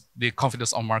course, the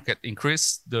confidence on market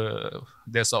increased.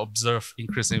 There's an observed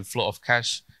increase in flow of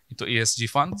cash into ESG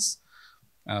funds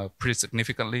pretty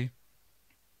significantly.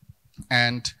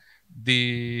 And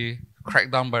the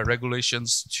crackdown by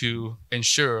regulations to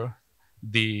ensure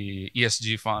the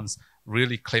ESG funds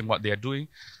really claim what they are doing.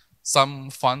 Some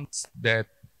funds that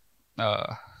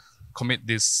commit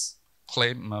this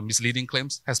claim, misleading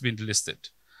claims, has been delisted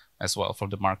as well from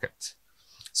the market.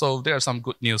 So there are some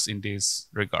good news in this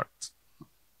regard.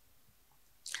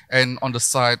 And on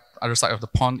the other side of the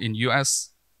pond in US,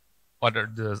 what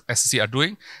the SEC are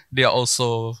doing, they are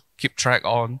also keep track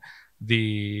on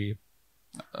the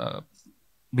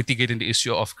mitigating the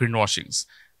issue of greenwashings.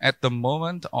 At the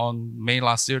moment, on May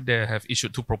last year, they have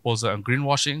issued 2 proposals on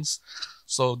greenwashings.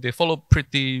 So they follow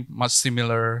pretty much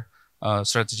similar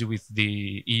strategy with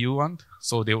the EU one.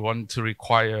 So they want to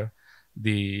require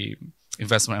the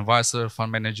investment advisor,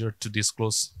 fund manager to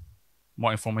disclose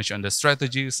more information on the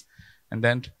strategies, and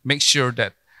then make sure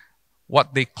that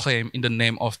what they claim in the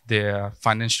name of their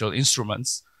financial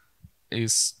instruments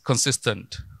is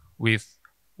consistent with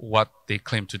what they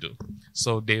claim to do.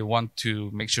 So they want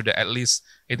to make sure that at least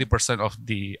 80% of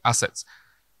the assets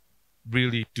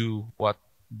really do what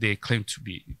they claim to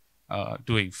be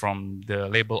doing from the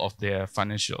label of their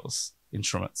financial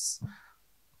instruments.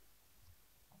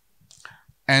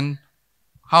 And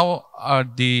how are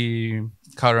the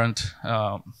current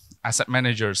asset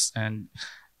managers and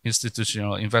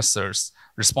institutional investors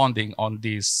responding on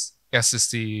this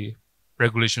SEC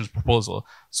regulations proposal?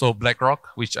 So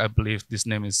BlackRock, which I believe this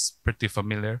name is pretty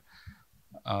familiar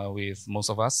with most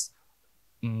of us,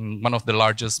 one of the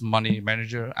largest money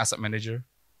manager, asset manager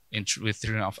with $3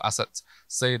 trillion of assets,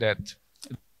 say that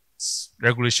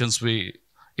regulations will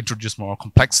introduce more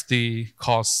complexity,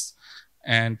 costs,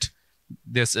 and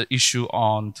there's an issue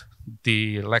on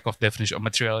the lack of definition of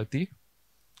materiality.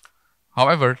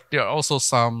 However, there are also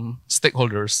some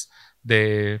stakeholders,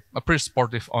 they are pretty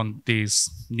supportive on this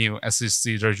new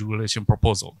SEC regulation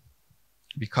proposal,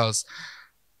 because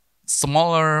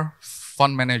smaller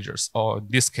fund managers, or in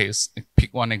this case,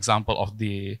 pick one example of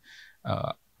the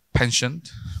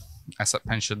asset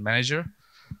pension manager,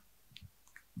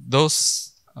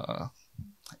 those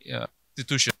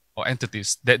institutions or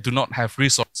entities that do not have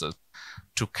resources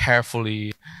to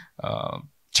carefully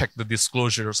check the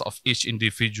disclosures of each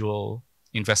individual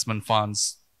investment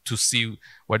funds to see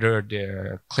whether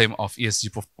their claim of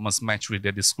ESG performance match with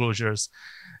their disclosures.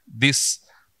 This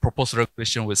proposed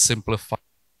regulation will simplify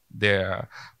their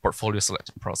portfolio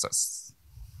selection process.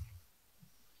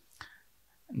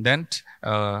 And then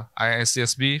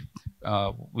IAAER,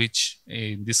 which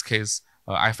in this case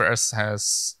IFRS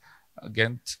has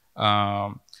again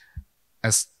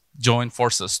has joined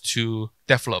forces to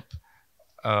develop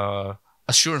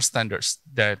assurance standards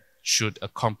that should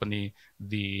accompany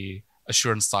the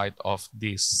assurance side of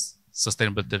these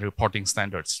sustainability reporting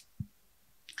standards.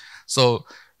 So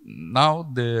now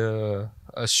the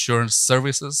assurance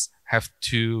services have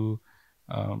to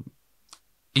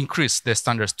increase their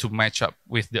standards to match up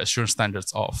with the assurance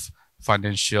standards of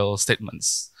financial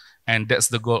statements. And that's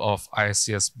the goal of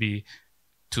IAAER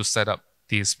to set up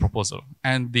this proposal.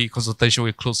 And the consultation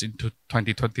will close into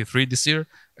 2023 this year,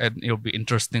 and it'll be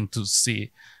interesting to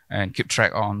see and keep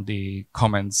track on the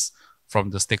comments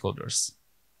from the stakeholders.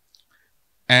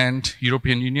 And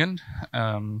European Union,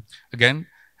 again,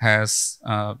 has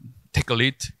taken a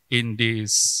lead in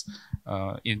this,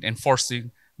 in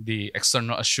enforcing the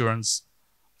external assurance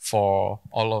for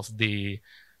all of the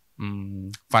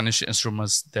financial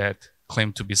instruments that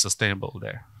claim to be sustainable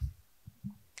there.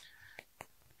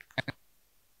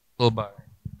 By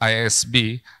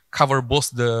IAAER cover both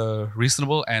the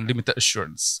reasonable and limited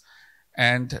assurance.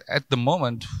 And at the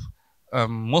moment,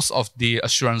 most of the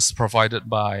assurance provided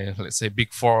by, let's say,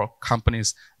 Big Four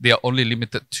companies, they are only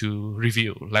limited to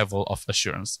review level of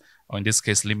assurance, or in this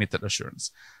case, limited assurance.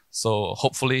 So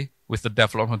hopefully, with the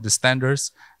development of the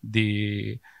standards,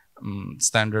 the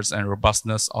standards and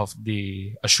robustness of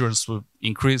the assurance will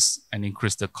increase and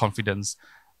increase the confidence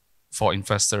for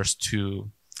investors to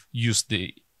use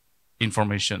the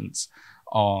informations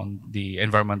on the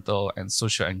environmental and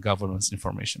social and governance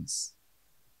informations.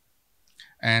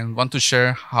 And want to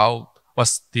share how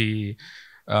was the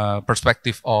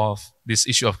perspective of this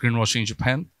issue of greenwashing in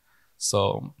Japan.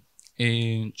 So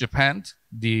in Japan,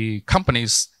 the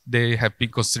companies, they have been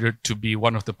considered to be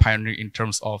one of the pioneers in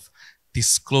terms of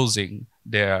disclosing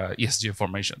their ESG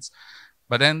informations.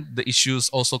 But then the issues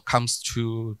also comes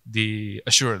to the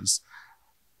assurance.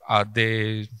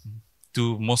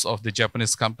 Do most of the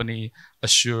Japanese company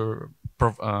did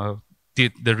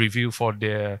the review for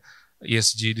their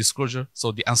ESG disclosure?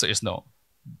 So the answer is no.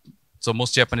 So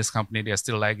most Japanese companies, they are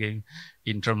still lagging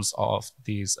in terms of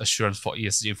this assurance for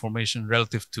ESG information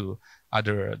relative to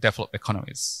other developed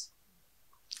economies.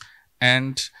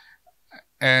 And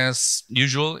as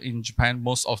usual in Japan,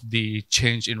 most of the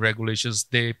change in regulations,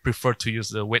 they prefer to use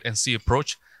the wait and see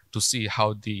approach to see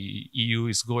how the EU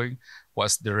is going,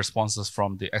 what's the responses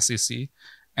from the SEC.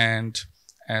 And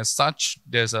as such,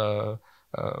 there's we'll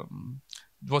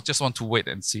just want to wait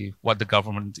and see what the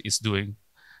government is doing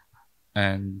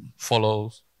and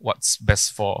follow what's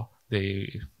best for the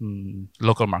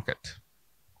local market.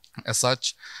 As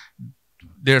such,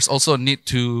 there's also a need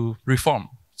to reform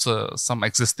some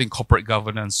existing corporate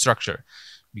governance structure,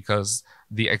 because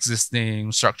the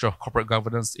existing structure of corporate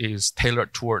governance is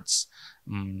tailored towards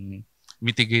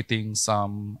mitigating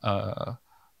some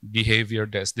behavior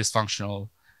that's dysfunctional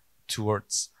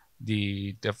towards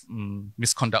the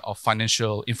misconduct of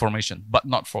financial information, but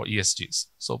not for ESGs.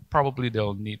 So probably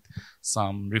they'll need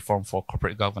some reform for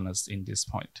corporate governance in this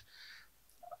point.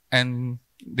 And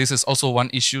this is also one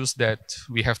issue that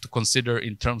we have to consider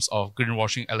in terms of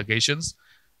greenwashing allegations,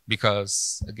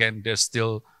 because again, there's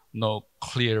still no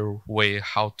clear way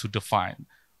how to define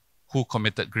who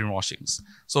committed greenwashings.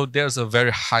 So there's a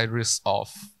very high risk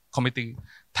of committing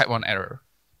type 1 error.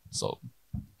 So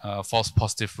false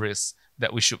positive risk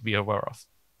that we should be aware of.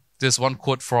 There's one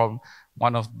quote from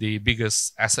one of the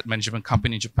biggest asset management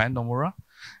company in Japan, Nomura.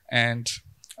 And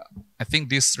I think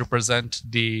this represents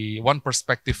the one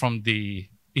perspective from the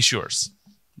issuers,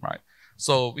 right?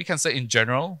 So we can say in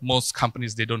general, most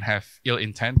companies, they don't have ill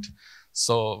intent.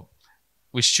 So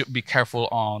we should be careful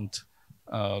on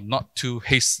not too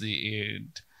hasty in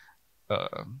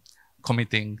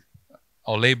committing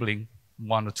or labeling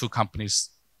one or two companies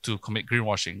to commit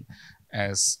greenwashing,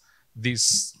 as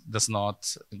this does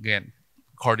not, again,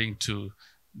 according to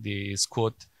this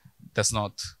quote, does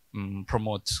not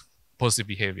promote positive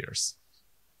behaviors.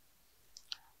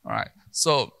 All right,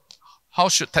 so how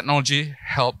should technology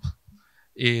help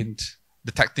in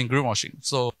detecting greenwashing?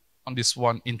 So on this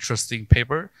one interesting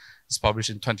paper, it's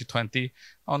published in 2020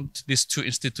 on these two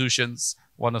institutions,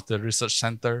 one of the research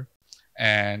center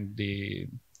and the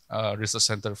research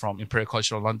center from Imperial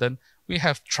College London. We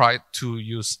have tried to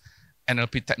use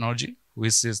NLP technology,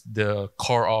 which is the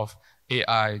core of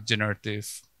AI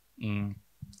generative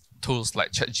tools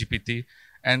like ChatGPT,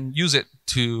 and use it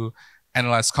to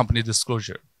analyze company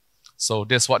disclosure. So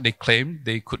that's what they claim.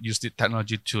 They could use the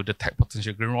technology to detect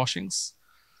potential greenwashings.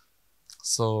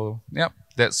 So yeah,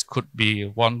 that could be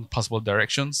one possible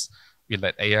directions. We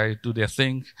let AI do their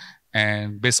thing,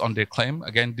 and based on their claim,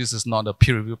 again, this is not a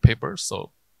peer-reviewed paper,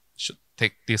 so should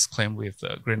take this claim with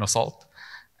a grain of salt.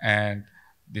 And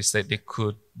they said they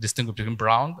could distinguish between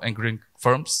brown and green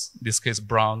firms. In this case,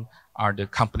 brown are the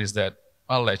companies that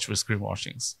are alleged with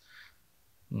greenwashings.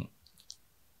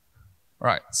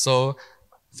 Right, so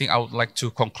I think I would like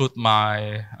to conclude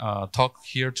my talk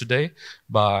here today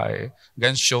by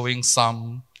again showing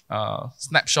some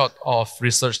snapshot of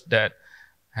research that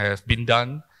have been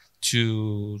done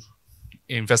to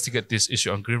investigate this issue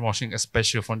on greenwashing,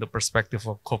 especially from the perspective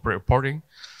of corporate reporting.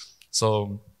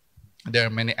 So there are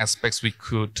many aspects we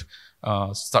could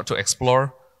start to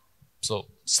explore. So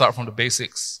start from the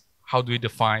basics. How do we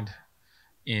define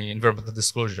environmental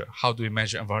disclosure? How do we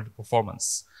measure environmental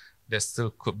performance? There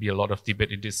still could be a lot of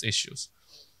debate in these issues.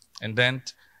 And then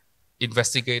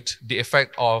investigate the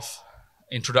effect of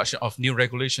introduction of new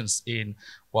regulations in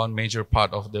one major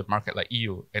part of the market like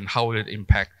EU, and how will it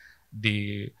impact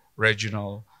the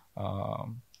regional,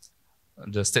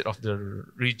 the state of the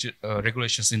region,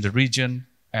 regulations in the region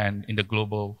and in the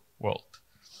global world.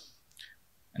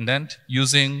 And then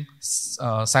using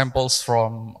samples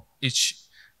from each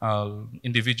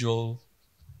individual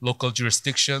local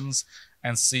jurisdictions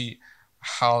and see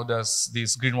how does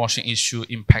this greenwashing issue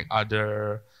impact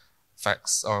other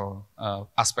facts or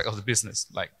aspect of the business,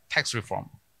 like tax reform.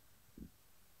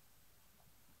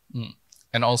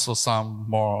 And also some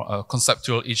more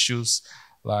conceptual issues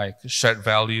like shared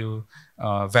value,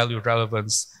 value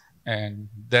relevance, and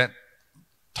that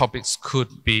topics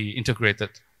could be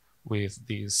integrated with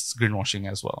this greenwashing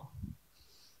as well.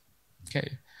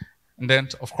 Okay, and then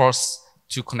of course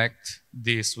to connect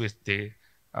this with the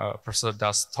Professor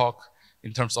Das talk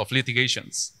in terms of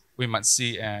litigations, we might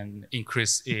see an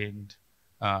increase in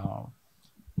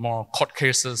more court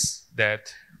cases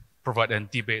that provide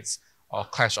debates or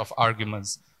clash of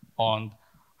arguments on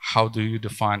how do you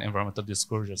define environmental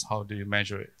disclosures, how do you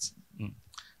measure it.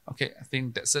 Okay, I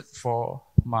think that's it for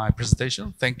my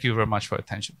presentation. Thank you very much for your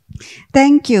attention.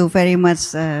 Thank you very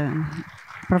much,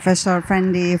 Professor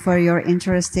Frendy, for your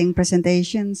interesting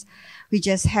presentations. We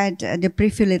just had the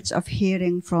privilege of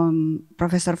hearing from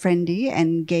Professor Frendy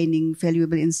and gaining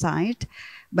valuable insight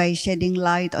by shedding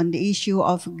light on the issue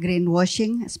of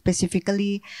greenwashing,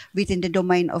 specifically within the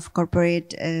domain of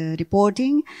corporate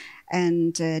reporting,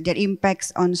 and their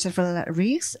impacts on several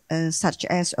risks, such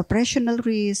as operational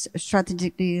risks,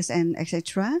 strategic risks, and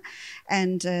etc.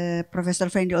 And Professor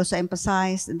Frendy also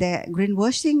emphasized that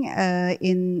greenwashing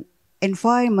in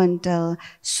environmental,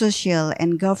 social,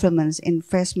 and governance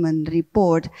investment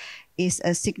report is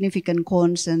a significant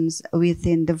concern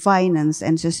within the finance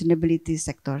and sustainability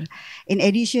sector. In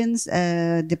addition,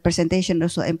 the presentation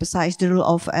also emphasized the role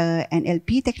of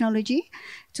NLP technology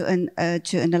to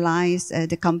analyze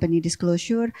the company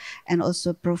disclosure and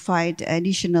also provide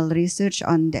additional research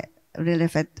on the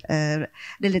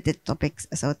related topics.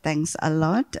 So thanks a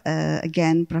lot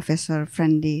again, Professor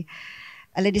Frendy.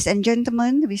 Ladies and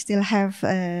gentlemen, we still have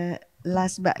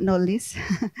last but not least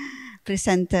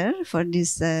presenter for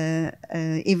this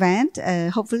event.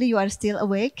 Hopefully you are still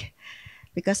awake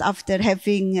because after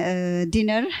having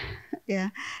dinner, yeah.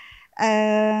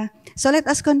 So let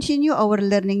us continue our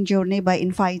learning journey by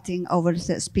inviting our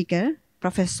third speaker,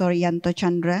 Professor Yanto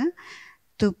Chandra,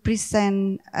 to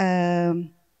present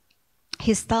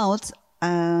his thoughts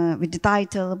with the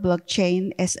title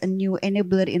Blockchain as a New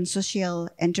Enabler in Social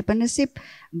Entrepreneurship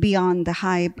Beyond the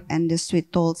Hype and the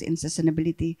Sweet Talks in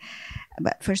Sustainability.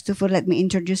 But first of all, let me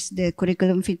introduce the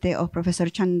curriculum vitae of Professor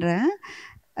Chandra.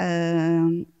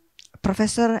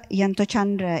 Professor Yanto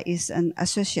Chandra is an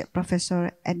associate professor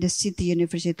at the City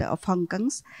University of Hong Kong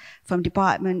from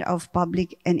Department of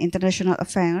Public and International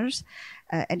Affairs.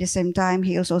 At the same time,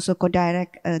 he is also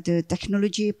co-direct the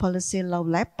Technology Policy Law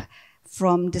Lab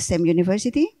from the same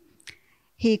university.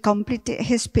 He completed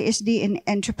his PhD in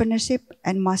Entrepreneurship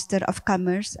and Master of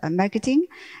Commerce and Marketing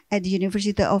at the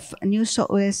University of New South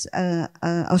Wales,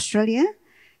 Australia.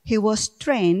 He was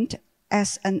trained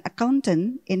as an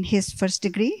accountant in his first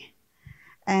degree.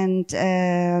 And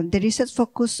the research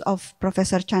focus of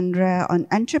Professor Chandra on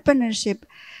entrepreneurship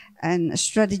and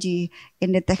strategy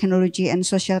in the technology and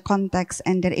social context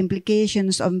and their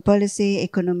implications on policy,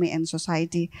 economy, and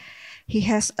society. He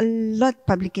has a lot of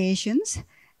publications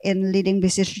in leading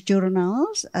business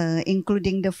journals,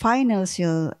 including the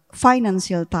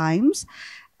Financial Times,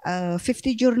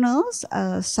 50 journals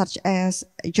such as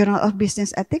Journal of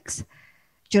Business Ethics,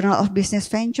 Journal of Business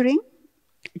Venturing,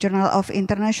 Journal of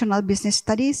International Business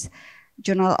Studies,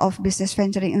 Journal of Business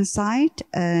Venturing Insight,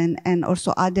 and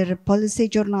also other policy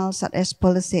journals such as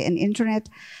Policy and Internet,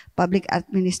 Public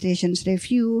Administrations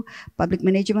Review, Public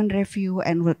Management Review,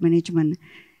 and World Management.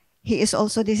 He is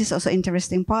also, this is also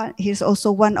interesting part, he is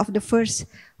also one of the first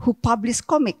who published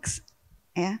comics,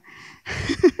 yeah,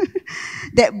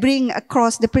 that bring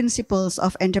across the principles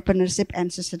of entrepreneurship and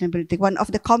sustainability. One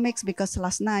of the comics, because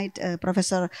last night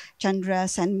Professor Chandra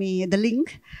sent me the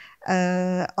link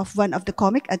of one of the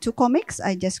two comics.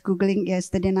 I just Googling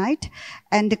yesterday night.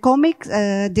 And the comic,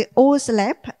 the O's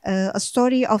Lab, a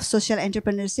story of social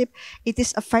entrepreneurship, it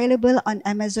is available on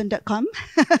Amazon.com.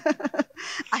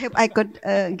 I hope I could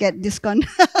get discount.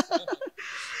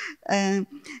 And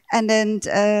then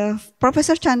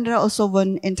Professor Chandra also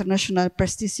won international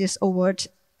prestigious awards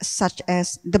such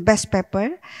as the best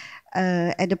paper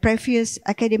at the previous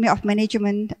Academy of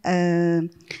Management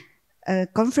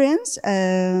Conference,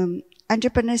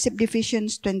 Entrepreneurship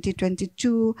Divisions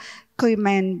 2022,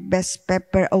 Koyman Best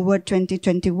Paper Award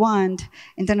 2021,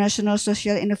 International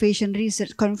Social Innovation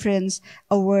Research Conference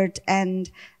Award,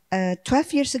 and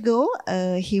 12 years ago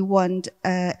he won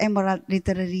Emerald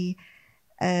Literacy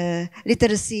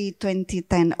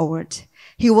 2010 Award.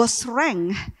 He was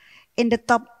ranked in the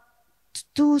top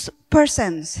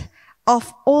 2%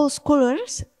 of all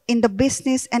scholars in the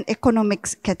business and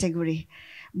economics category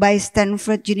by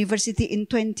Stanford University in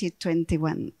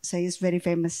 2021. So he's very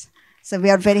famous. So we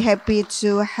are very happy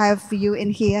to have you in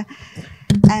here.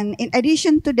 And in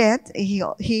addition to that,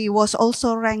 he was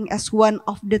also ranked as one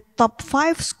of the top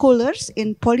 5 scholars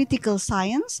in political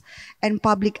science and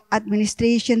public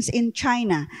administrations in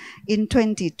China in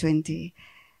 2020.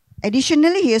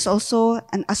 Additionally, he is also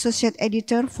an associate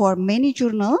editor for many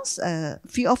journals.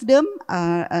 Few of them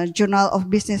are Journal of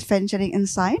Business Venturing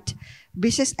Insight,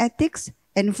 Business Ethics,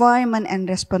 Environment and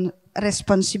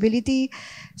Responsibility,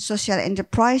 Social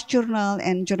Enterprise Journal,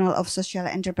 and Journal of Social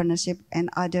Entrepreneurship, and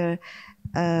other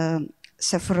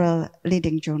several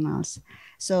leading journals.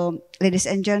 So, ladies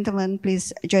and gentlemen,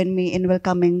 please join me in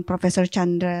welcoming Professor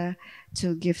Chandra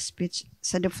to give speech.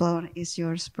 So the floor is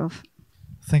yours, Prof.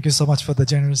 Thank you so much for the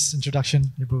generous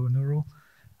introduction, Ibu Nurul.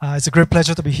 It's a great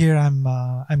pleasure to be here.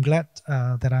 I'm glad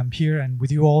that I'm here and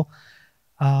with you all.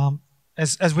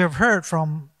 As we have heard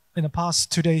from in the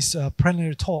past 2 days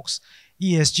plenary talks,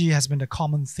 ESG has been the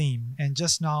common theme. And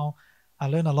just now, I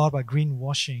learned a lot about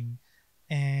greenwashing.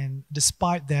 And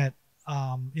despite that,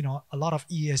 a lot of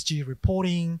ESG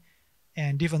reporting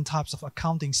and different types of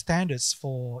accounting standards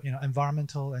for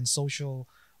environmental and social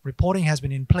reporting has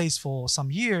been in place for some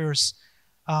years,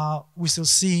 we're still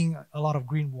seeing a lot of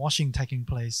greenwashing taking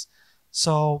place.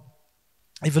 So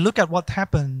if you look at what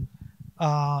happened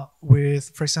for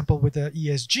example, with the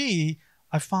ESG,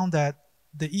 I found that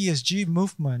the ESG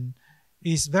movement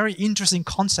is a very interesting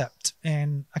concept.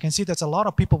 And I can see there's a lot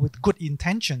of people with good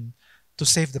intention to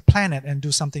save the planet and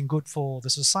do something good for the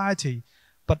society.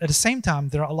 But at the same time,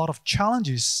 there are a lot of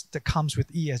challenges that comes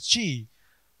with ESG,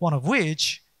 one of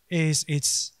which is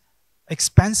it's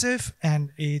expensive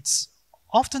and it's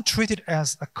often treated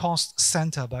as a cost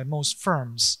center by most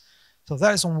firms. So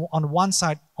that is on one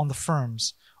side, on the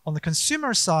firms. On the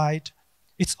consumer side,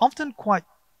 it's often quite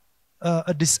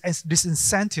a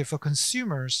disincentive for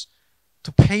consumers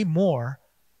to pay more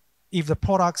if the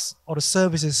products or the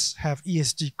services have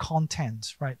ESG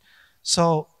content, right?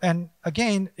 So, and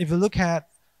again, if you look at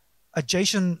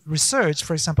adjacent research,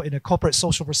 for example, in a corporate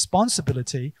social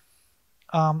responsibility,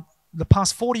 the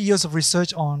past 40 years of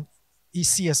research on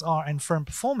CSR and firm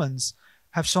performance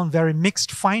have shown very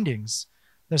mixed findings.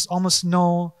 There's almost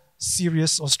no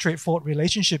serious or straightforward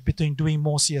relationship between doing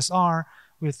more CSR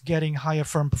with getting higher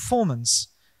firm performance.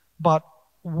 But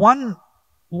one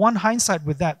hindsight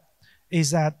with that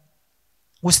is that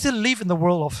we still live in the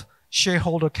world of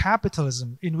shareholder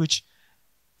capitalism, in which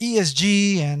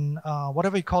ESG and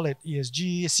whatever you call it,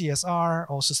 ESG, CSR,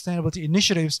 or sustainability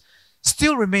initiatives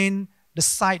still remain the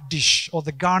side dish or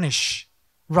the garnish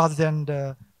rather than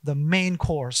the main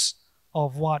course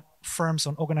of what firms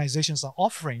and organizations are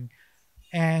offering.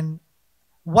 And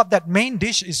what that main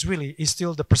dish is really is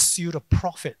still the pursuit of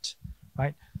profit,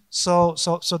 right? So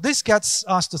this gets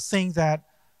us to think that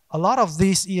a lot of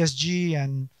these ESG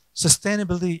and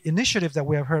sustainability initiative that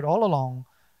we have heard all along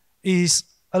is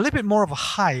a little bit more of a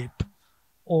hype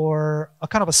or a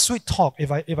kind of a sweet talk,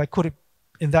 if I put it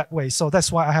in that way. So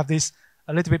that's why I have this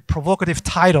a little bit provocative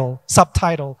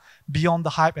subtitle, Beyond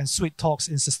the Hype and Sweet Talks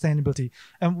in Sustainability.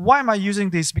 And why am I using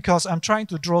this? Because I'm trying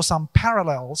to draw some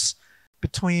parallels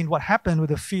between what happened with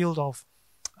the field of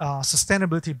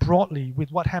sustainability broadly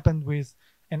with what happened with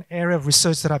an area of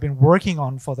research that I've been working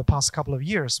on for the past couple of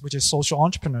years, which is social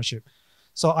entrepreneurship.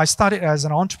 So I started as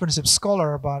an entrepreneurship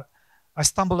scholar, but I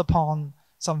stumbled upon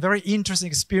some very interesting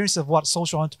experience of what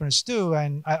social entrepreneurs do,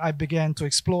 and I began to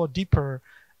explore deeper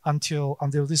until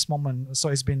this moment. So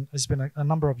it's been a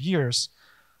number of years.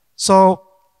 So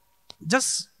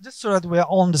just so that we're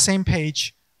all on the same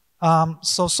page,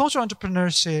 so social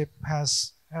entrepreneurship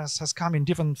has come in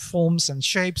different forms and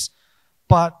shapes,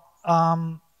 but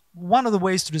one of the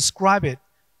ways to describe it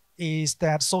is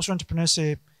that social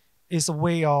entrepreneurship is a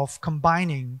way of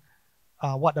combining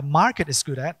what the market is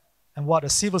good at and what the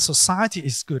civil society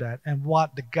is good at and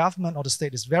what the government or the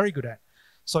state is very good at.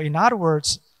 So in other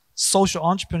words, social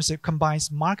entrepreneurship combines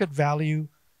market value,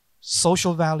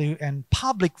 social value, and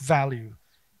public value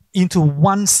into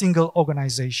one single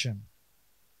organization.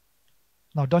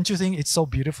 Now, don't you think it's so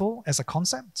beautiful as a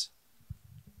concept?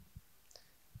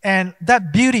 And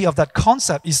that beauty of that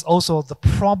concept is also the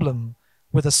problem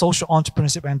with the social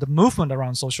entrepreneurship and the movement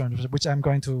around social entrepreneurship, which I'm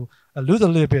going to allude a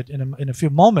little bit in a few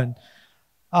moments.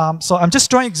 So I'm just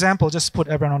drawing an example, just to put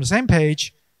everyone on the same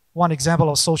page. One example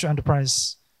of social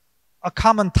enterprise, a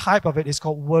common type of it is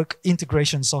called work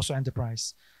integration social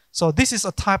enterprise. So this is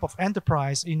a type of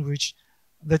enterprise in which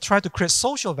they try to create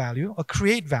social value or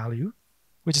create value,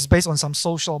 which is based on some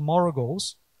social moral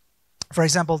goals. For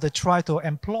example, they try to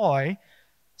employ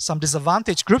some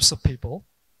disadvantaged groups of people,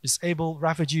 disabled,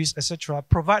 refugees, etc.,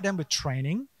 provide them with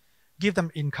training, give them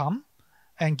income,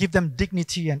 and give them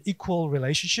dignity and equal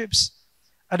relationships.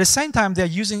 At the same time, they're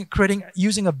using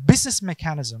a business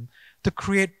mechanism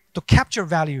to capture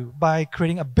value by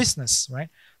creating a business, right?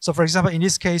 So for example, in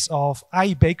this case of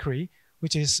IE Bakery,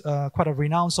 which is quite a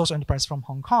renowned social enterprise from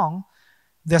Hong Kong,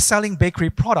 they're selling bakery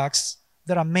products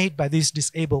that are made by these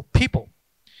disabled people.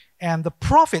 And the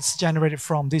profits generated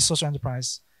from this social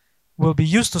enterprise will be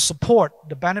used to support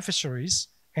the beneficiaries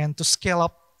and to scale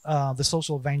up the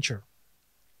social venture.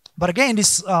 But again,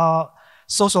 this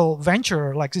social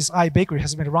venture, like this iBakery,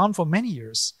 has been around for many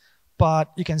years.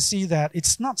 But you can see that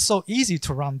it's not so easy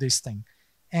to run this thing.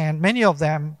 And many of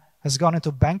them has gone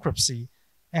into bankruptcy.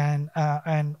 And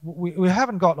we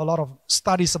haven't got a lot of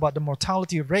studies about the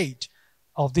mortality rate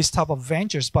of this type of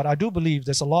ventures, but I do believe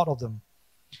there's a lot of them.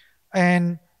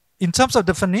 And in terms of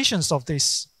definitions of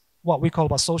this, what we call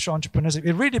about social entrepreneurship,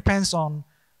 it really depends on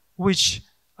which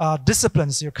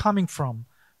disciplines you're coming from.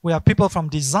 We have people from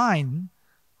design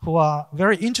who are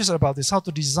very interested about this, how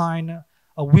to design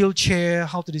a wheelchair,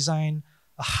 how to design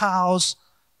a house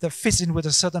that fits in with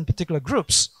a certain particular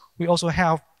groups. We also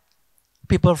have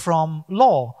people from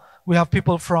law. We have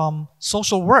people from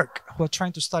social work who are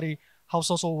trying to study how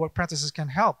social work practices can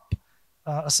help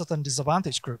a certain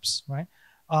disadvantaged groups, right?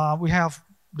 We have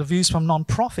the views from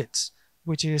nonprofits,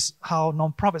 which is how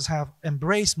nonprofits have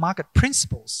embraced market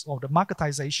principles or the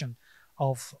marketization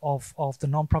of the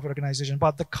nonprofit organization.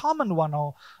 But the common one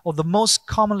or the most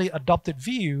commonly adopted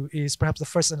view is perhaps the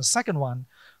first and the second one,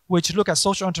 which look at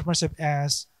social entrepreneurship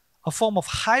as a form of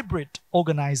hybrid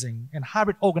organizing and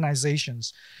hybrid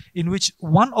organizations in which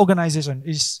one organization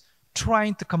is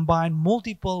trying to combine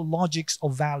multiple logics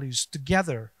or values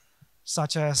together,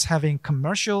 such as having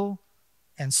commercial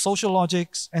and social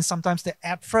logics, and sometimes they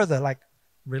add further like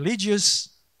religious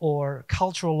or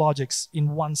cultural logics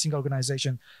in one single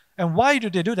organization. And why do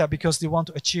they do that? Because they want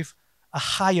to achieve a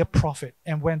higher profit.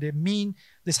 And when they mean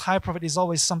this higher profit is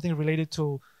always something related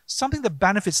to something that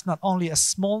benefits not only a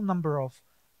small number of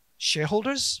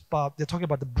shareholders, but they're talking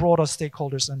about the broader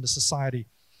stakeholders and the society.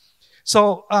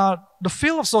 So the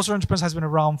field of social entrepreneurship has been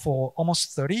around for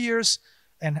almost 30 years,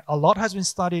 and a lot has been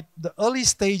studied. The early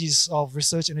stages of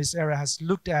research in this area has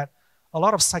looked at a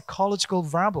lot of psychological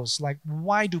variables, like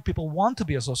why do people want to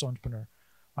be a social entrepreneur,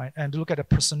 right? And to look at the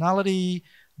personality,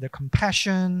 the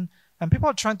compassion, and people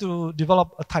are trying to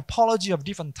develop a typology of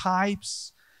different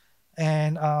types,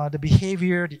 and the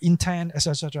behavior, the intent,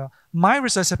 etc., etc. My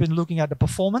research has been looking at the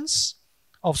performance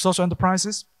of social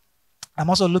enterprises. I'm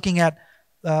also looking at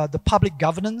the public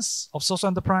governance of social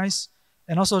enterprise,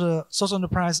 and also the social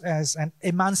enterprise as an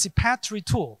emancipatory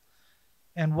tool.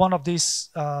 And one of these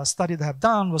studies that I have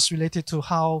done was related to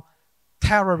how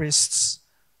terrorists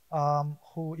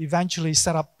who eventually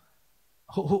set up,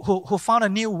 who found a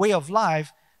new way of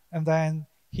life, and then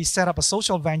he set up a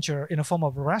social venture in the form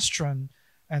of a restaurant,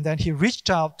 and then he reached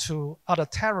out to other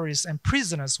terrorists and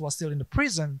prisoners who are still in the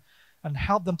prison and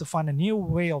helped them to find a new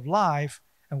way of life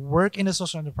and work in the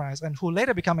social enterprise, and who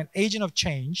later become an agent of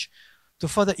change to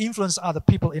further influence other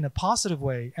people in a positive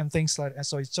way and things like that. And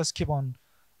so it just keep on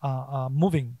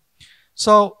moving.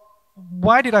 So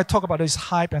why did I talk about this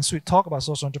hype and sweet talk about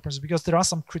social entrepreneurship? Because there are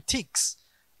some critiques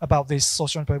about this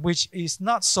social entrepreneurship, which is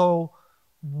not so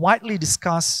widely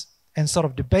discussed and sort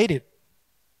of debated.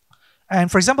 And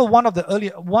for example, one of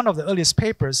the earliest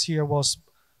papers here was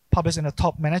published in a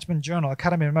top management journal,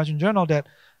 academic management journal, that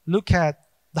look at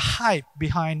the hype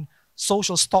behind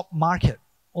social stock market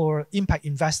or impact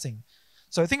investing.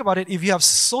 So think about it, if you have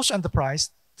social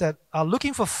enterprise that are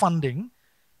looking for funding,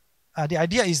 the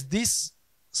idea is this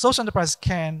social enterprise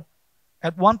can,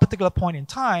 at one particular point in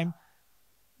time,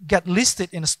 get listed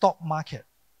in a stock market.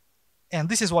 And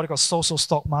this is what we call social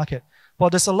stock market. But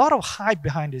there's a lot of hype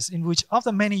behind this, in which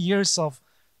after many years of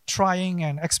trying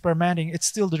and experimenting, it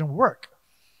still didn't work.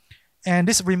 And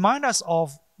this reminds us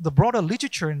of the broader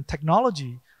literature in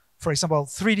technology. For example,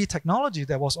 3D technology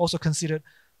that was also considered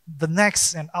the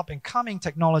next and up-and-coming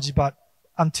technology, but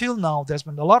until now, there's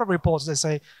been a lot of reports that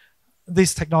say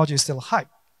this technology is still hype.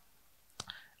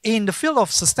 In the field of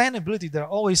sustainability, there are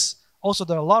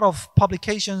a lot of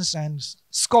publications and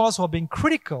scholars who are being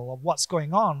critical of what's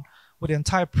going on with the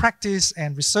entire practice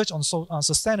and research on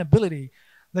sustainability.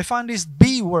 They find this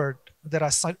B word that I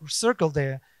circled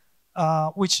there,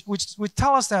 which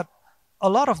tell us that a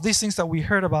lot of these things that we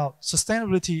heard about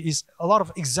sustainability is a lot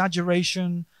of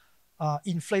exaggeration,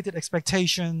 inflated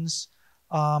expectations,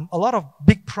 a lot of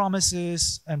big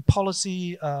promises and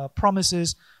policy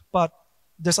promises, but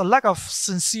there's a lack of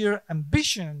sincere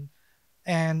ambition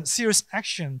and serious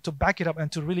action to back it up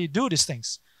and to really do these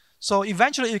things. So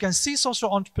eventually you can see social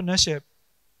entrepreneurship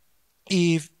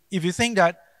if you think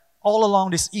that all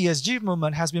along this ESG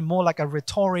movement has been more like a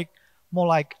rhetoric, more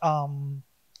like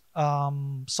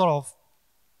sort of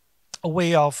a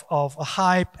way of a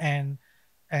hype and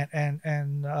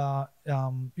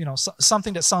you know,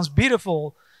 something that sounds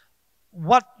beautiful.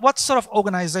 What sort of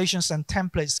organizations and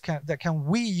templates can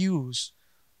we use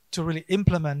to really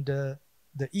implement the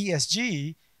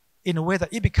ESG in a way that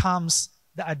it becomes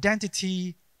the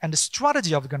identity and the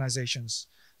strategy of organizations?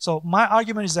 So my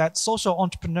argument is that social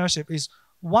entrepreneurship is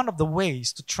one of the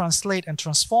ways to translate and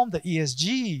transform the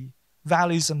ESG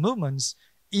values and movements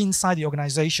inside the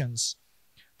organizations.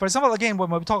 For example, again,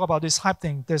 when we talk about this hype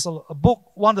thing, there's a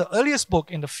book, one of the earliest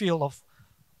books in the field of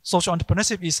social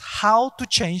entrepreneurship is How to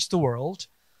Change the World,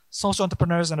 Social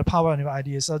Entrepreneurs and the Power of New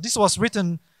Ideas. So this was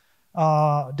written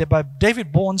by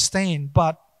David Bornstein,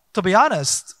 but to be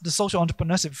honest, the social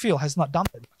entrepreneurship field has not done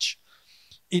that much.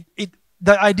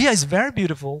 The idea is very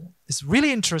beautiful. It's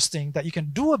really interesting that you can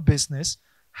do a business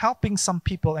helping some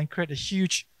people and create a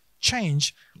huge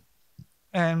change,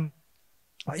 and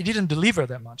it didn't deliver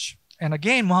that much. And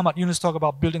again, Muhammad Yunus talked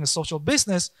about building a social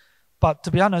business, but to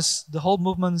be honest, the whole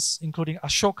movements, including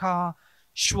Ashoka,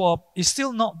 Schwab, is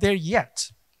still not there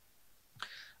yet.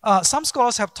 Some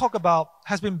scholars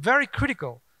has been very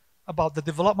critical about the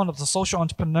development of the social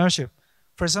entrepreneurship.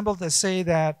 For example, they say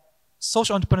that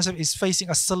social entrepreneurship is facing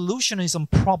a solutionism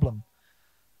problem.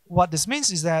 What this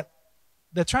means is that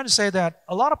they're trying to say that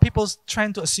a lot of people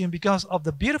trying to assume, because of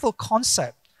the beautiful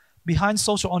concept behind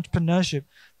social entrepreneurship,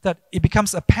 that it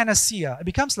becomes a panacea. It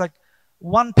becomes like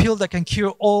one pill that can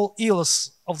cure all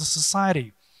ills of the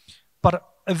society. But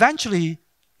eventually,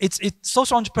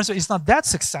 social entrepreneurship is not that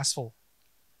successful.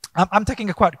 I'm taking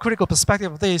a quite critical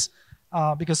perspective of this.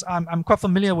 because I'm quite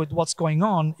familiar with what's going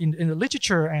on in the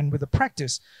literature and with the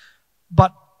practice.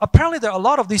 But apparently there are a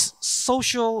lot of these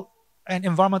social and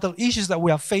environmental issues that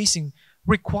we are facing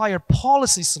require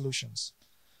policy solutions.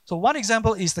 So one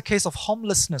example is the case of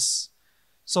homelessness.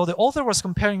 So the author was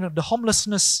comparing the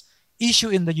homelessness issue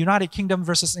in the United Kingdom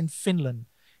versus in Finland,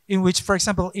 in which, for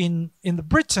example, in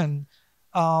Britain,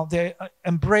 they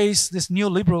embrace this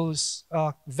neoliberal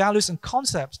values and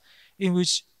concepts in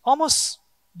which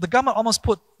the government almost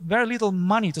put very little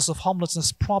money to solve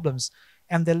homelessness problems,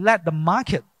 and they let the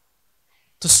market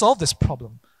to solve this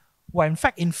problem. Where in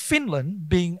fact in Finland,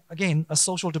 being again a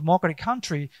social democratic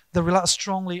country, they rely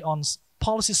strongly on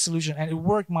policy solution, and it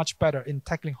worked much better in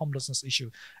tackling homelessness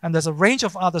issue. And there's a range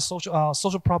of other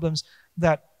social problems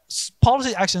that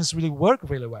policy actions really work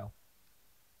really well.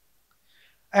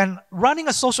 And running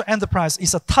a social enterprise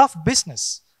is a tough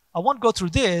business. I won't go through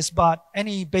this, but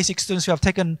any basic students who have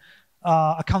taken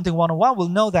Accounting 101 will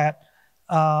know that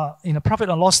in a profit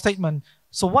and loss statement.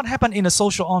 So what happened in a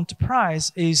social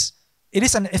enterprise is it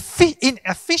is an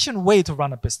inefficient way to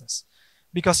run a business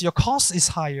because your cost is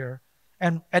higher.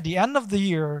 And at the end of the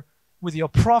year, with your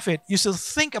profit, you should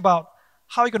think about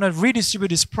how you're going to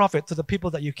redistribute this profit to the people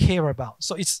that you care about.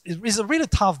 So it's a really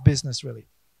tough business, really.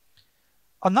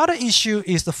 Another issue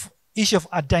is the issue of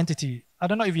identity. I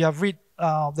don't know if you have read,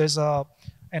 there's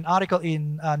an article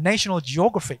in National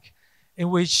Geographic in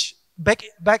which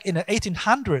back in the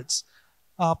 1800s,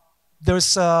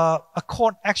 there's a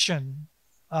court action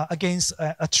against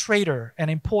a trader, an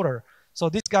importer. So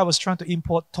this guy was trying to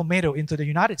import tomato into the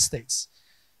United States.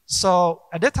 So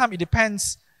at that time, it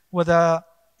depends whether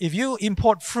if you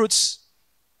import fruits,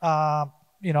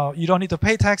 you don't need to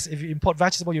pay tax. If you import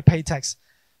vegetable, you pay tax.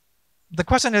 The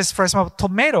question is, for example,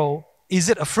 tomato, is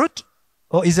it a fruit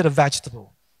or is it a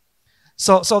vegetable?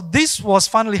 So this was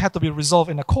finally had to be resolved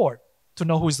in a court to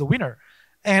know who is the winner.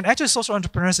 And actually, social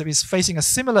entrepreneurship is facing a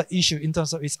similar issue in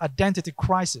terms of its identity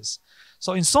crisis.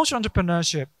 So in social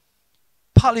entrepreneurship,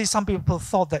 partly some people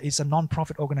thought that it's a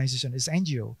non-profit organization, it's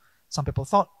NGO. Some people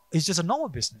thought it's just a normal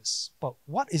business. But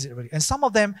what is it really? And some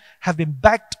of them have been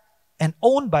backed and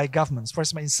owned by governments. For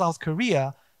example, in South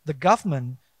Korea, the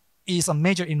government is a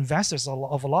major investor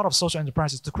of a lot of social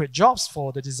enterprises to create jobs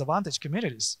for the disadvantaged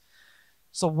communities.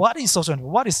 So what is social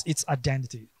entrepreneurship? What is its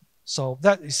identity? So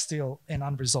that is still an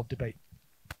unresolved debate.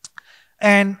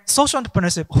 And social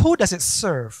entrepreneurship, who does it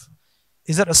serve?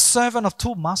 Is it a servant of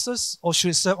two masters, or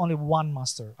should it serve only one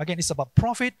master? Again, it's about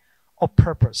profit or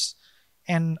purpose.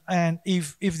 And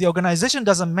if the organization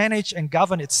doesn't manage and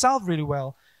govern itself really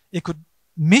well, it could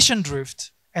mission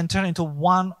drift and turn into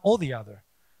one or the other.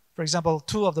 For example,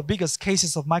 two of the biggest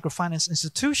cases of microfinance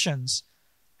institutions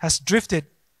has drifted.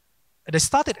 They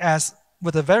started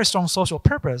with a very strong social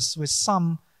purpose, with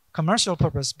some commercial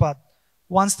purpose, but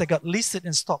once they got listed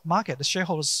in stock market, the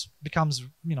shareholders becomes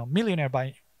millionaire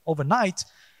by overnight,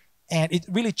 and it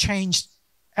really changed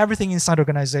everything inside the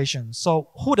organization. So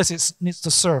who does it need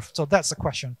to serve? So that's the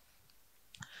question.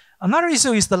 Another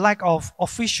issue is the lack of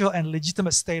official and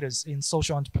legitimate status in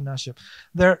social entrepreneurship.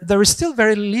 There is still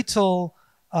very little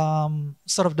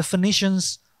sort of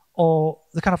definitions or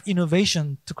the kind of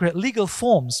innovation to create legal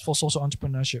forms for social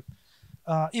entrepreneurship.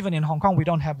 Even in Hong Kong, we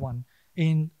don't have one.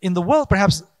 In the world,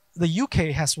 perhaps the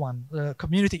UK has one, the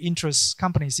Community Interest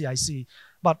Company, CIC.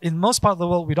 But in most part of the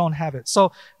world, we don't have it.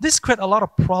 So this creates a lot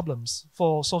of problems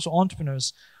for social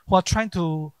entrepreneurs who are trying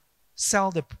to sell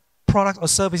the product or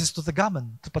services to the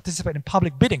government to participate in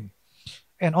public bidding.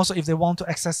 And also if they want to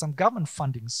access some government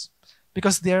fundings,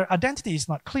 because their identity is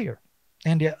not clear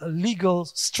and their legal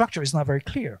structure is not very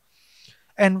clear.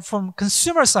 And from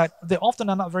consumer side, they often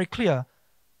are not very clear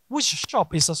which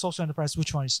shop is a social enterprise,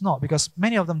 which one is not, because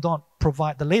many of them don't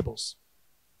provide the labels.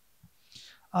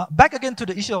 Back again to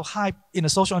the issue of hype in a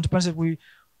social entrepreneurship,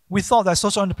 we thought that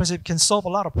social entrepreneurship can solve a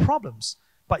lot of problems.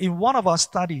 But in one of our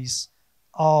studies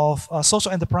of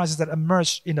social enterprises that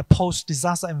emerged in the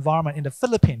post-disaster environment in the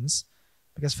Philippines,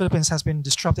 because Philippines has been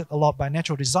disrupted a lot by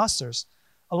natural disasters,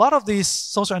 a lot of these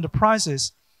social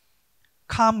enterprises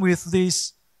come with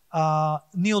this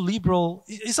neoliberal,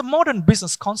 it's a modern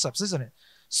business concept, isn't it?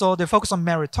 So they focus on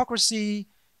meritocracy.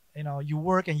 You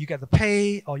work and you get the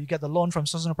pay, or you get the loan from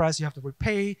social enterprise, you have to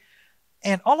repay.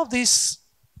 And all of these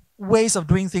ways of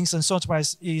doing things in social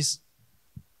enterprise is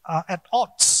at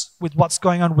odds with what's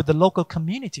going on with the local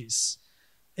communities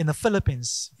in the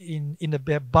Philippines, in the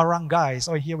barangays,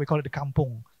 or here we call it the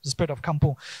kampung, the spirit of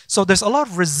kampung. So there's a lot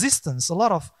of resistance, a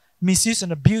lot of misuse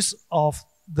and abuse of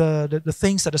the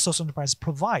things that the social enterprise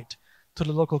provide to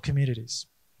the local communities.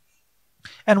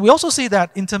 And we also see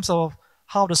that in terms of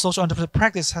how the social entrepreneurship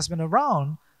practice has been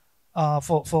around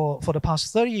for the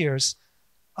past 30 years,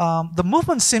 the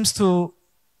movement seems to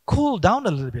cool down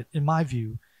a little bit, in my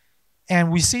view.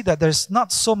 And we see that there's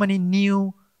not so many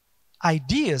new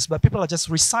ideas, but people are just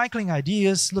recycling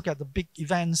ideas. Look at the big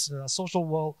events,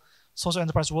 Social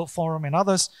Enterprise World Forum and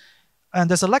others. And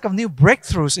there's a lack of new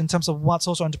breakthroughs in terms of what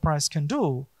social enterprise can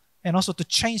do. And also to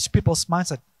change people's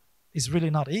mindset is really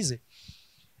not easy.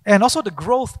 And also the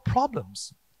growth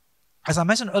problems. As I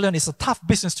mentioned earlier, it's a tough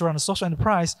business to run a social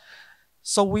enterprise.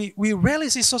 So we rarely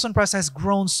see social enterprise has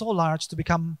grown so large to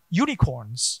become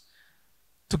unicorns,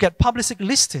 to get publicly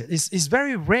listed. It's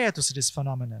very rare to see this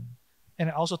phenomenon. And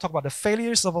I also talk about the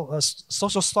failures of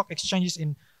social stock exchanges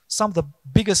in some of the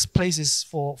biggest places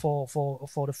for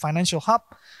the financial hub,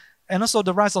 and also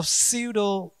the rise of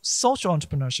pseudo-social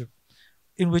entrepreneurship,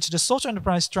 in which the social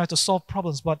enterprise try to solve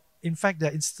problems, but in fact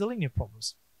they're instilling new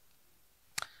problems.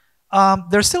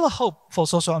 There's still a hope for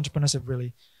social entrepreneurship,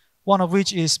 really. One of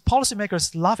which is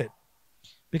policymakers love it,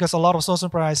 because a lot of social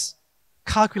enterprise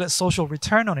calculate social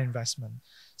return on investment.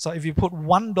 So if you put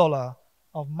 $1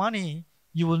 of money,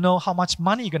 you will know how much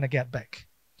money you're going to get back.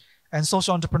 And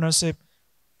social entrepreneurship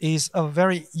is a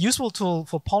very useful tool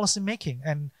for policy making.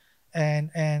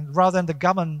 And rather than the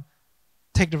government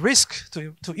take the risk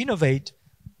to innovate,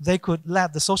 they could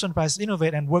let the social enterprise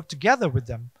innovate and work together with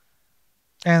them.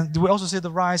 And we also see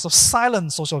the rise of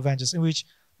silent social ventures, in which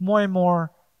more and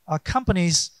more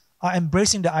companies are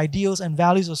embracing the ideals and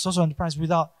values of social enterprise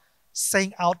without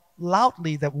saying out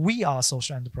loudly that we are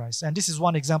social enterprise. And this is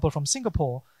one example from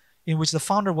Singapore, in which the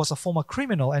founder was a former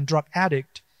criminal and drug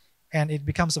addict, and it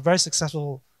becomes a very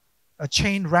successful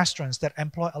chain restaurants that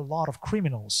employ a lot of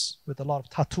criminals with a lot of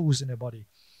tattoos in their body.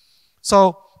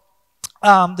 So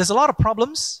there's a lot of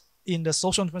problems in the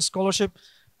social entrepreneur scholarship.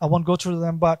 I won't go through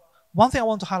them, but one thing I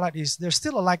want to highlight is there's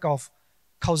still a lack of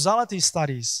causality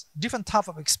studies, different types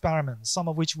of experiments, some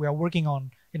of which we are working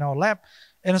on in our lab,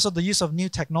 and also the use of new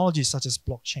technologies such as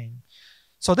blockchain.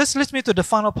 So this leads me to the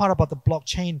final part about the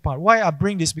blockchain part. Why I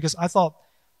bring this? Because I thought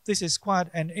this is quite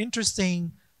an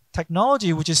interesting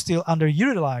technology which is still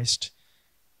underutilized.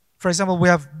 For example, we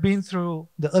have been through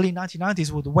the early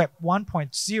 1990s with Web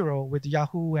 1.0 with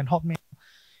Yahoo and Hotmail,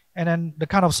 and then the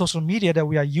kind of social media that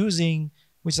we are using,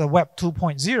 which is a Web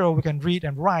 2.0, we can read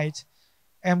and write,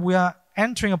 and we are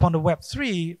entering upon the Web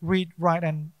 3, read, write,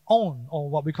 and own, or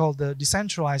what we call the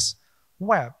decentralized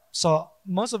web. So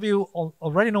most of you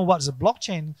already know what is a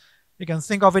blockchain. You can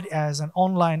think of it as an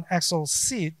online Excel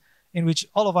sheet in which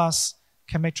all of us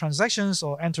can make transactions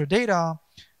or enter data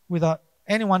without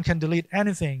anyone can delete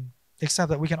anything, except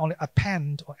that we can only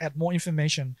append or add more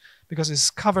information because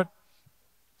it's covered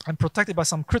and protected by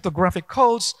some cryptographic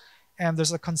codes, and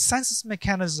there's a consensus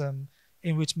mechanism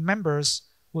in which members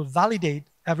will validate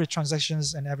every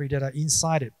transactions and every data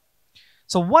inside it.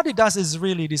 So what it does is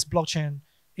really this blockchain,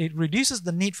 it reduces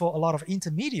the need for a lot of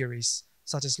intermediaries,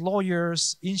 such as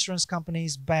lawyers, insurance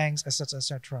companies, banks, etc.,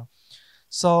 etc.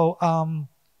 So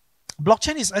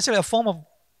blockchain is actually a form of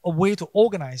a way to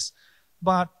organize,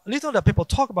 but little that people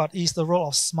talk about is the role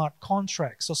of smart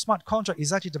contracts. So smart contract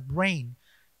is actually the brain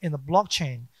in the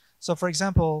blockchain. So for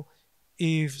example,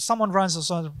 if someone runs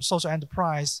a social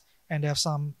enterprise and they have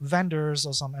some vendors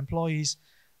or some employees,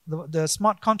 the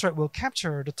smart contract will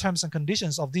capture the terms and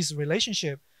conditions of this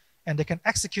relationship, and they can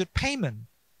execute payment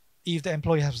if the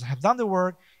employee have done the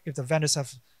work, if the vendors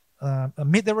have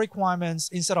meet the requirements,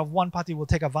 instead of one party will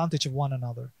take advantage of one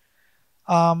another.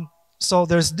 So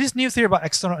there's this new theory about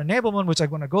external enablement, which I'm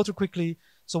going to go through quickly.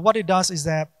 So what it does is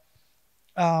that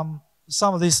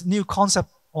some of these new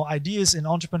concepts or ideas in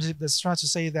entrepreneurship that's trying to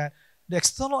say that the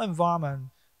external environment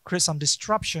creates some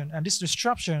disruption, and this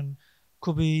disruption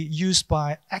could be used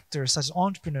by actors such as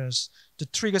entrepreneurs to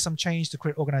trigger some change, to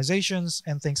create organizations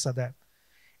and things like that.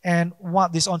 And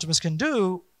what these entrepreneurs can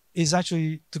do is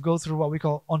actually to go through what we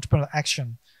call entrepreneurial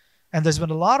action. And there's been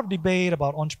a lot of debate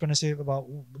about entrepreneurship, about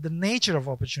the nature of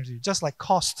opportunity. Just like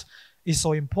cost is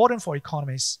so important for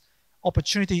economists,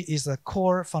 opportunity is a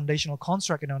core foundational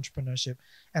construct in entrepreneurship.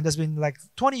 And there's been like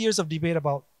 20 years of debate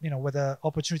about, whether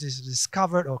opportunity is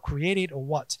discovered or created or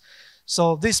what.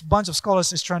 So this bunch of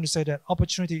scholars is trying to say that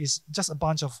opportunity is just a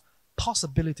bunch of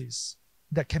possibilities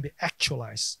that can be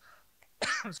actualized.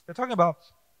 So we're talking about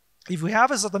if we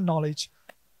have a certain knowledge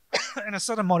and a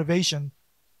certain motivation,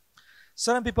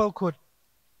 certain people could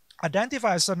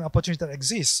identify a certain opportunity that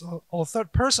exists, or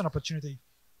third-person opportunity.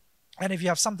 And if you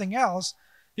have something else,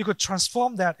 you could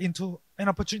transform that into an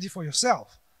opportunity for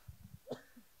yourself.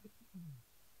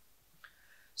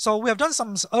 So we have done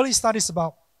some early studies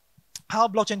about how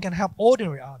blockchain can help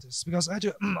ordinary artists, because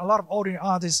actually a lot of ordinary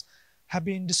artists have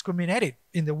been discriminated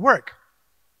in their work.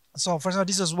 So for example,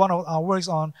 this is one of our works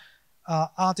on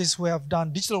artists who have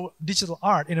done digital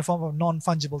art in the form of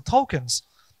non-fungible tokens.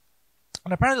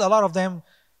 And apparently a lot of them,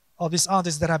 of these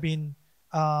artists that have been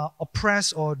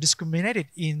oppressed or discriminated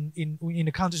in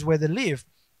the countries where they live,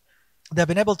 they've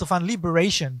been able to find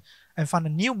liberation and find a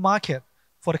new market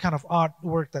for the kind of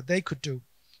artwork that they could do.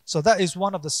 So that is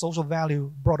one of the social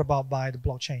value brought about by the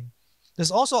blockchain.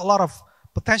 There's also a lot of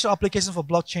potential applications for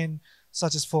blockchain,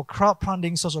 such as for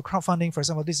crowdfunding, social crowdfunding. For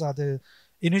example, these are the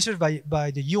initiatives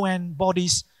by the UN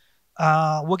bodies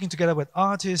working together with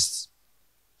artists,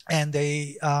 and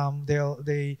they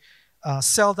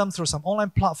sell them through some online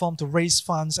platform to raise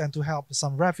funds and to help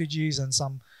some refugees and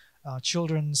some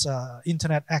children's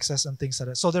internet access and things like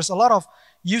that. So there's a lot of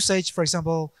usage. For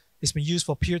example, it's been used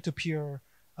for peer-to-peer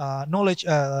knowledge,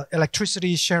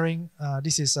 electricity sharing.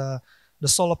 This is the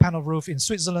solar panel roof in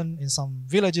Switzerland, in some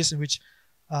villages in which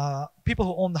people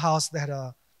who own the house, they had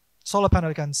a solar panel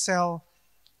that can sell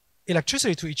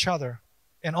electricity to each other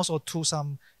and also to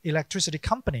some electricity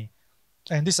company.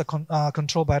 And this is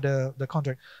controlled by the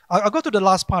contract. I'll go to the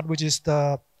last part, which is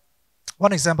the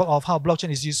one example of how blockchain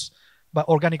is used by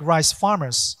organic rice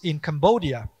farmers in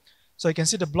Cambodia. So you can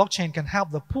see the blockchain can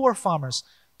help the poor farmers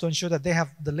to ensure that they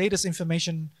have the latest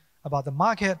information about the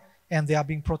market and they are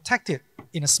being protected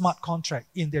in a smart contract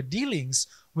in their dealings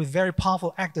with very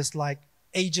powerful actors like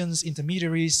agents,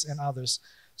 intermediaries, and others.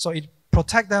 So it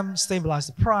protects them, stabilize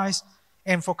the price.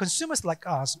 And for consumers like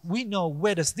us, we know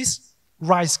where does this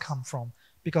rice come from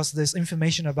because there's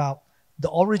information about the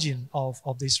origin of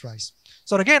this rice.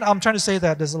 So again, I'm trying to say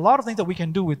that there's a lot of things that we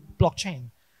can do with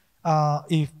blockchain.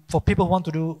 If for people who want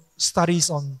to do studies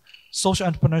on social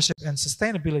entrepreneurship and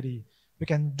sustainability, we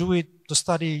can do it to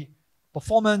study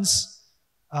performance,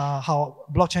 how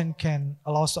blockchain can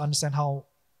allow us to understand how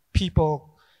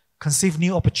people conceive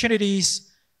new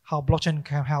opportunities, how blockchain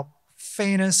can help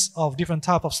fairness of different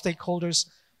type of stakeholders.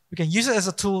 We can use it as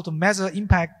a tool to measure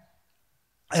impact,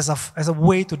 as a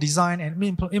way to design and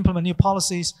implement new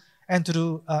policies and to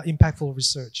do impactful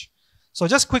research. So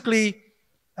just quickly,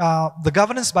 the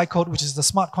governance by code, which is the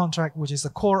smart contract, which is the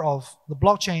core of the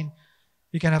blockchain.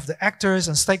 You can have the actors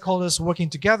and stakeholders working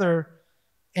together,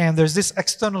 and there's this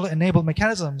externally enabled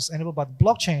mechanisms enabled by the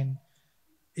blockchain.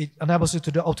 It enables you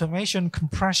to do automation,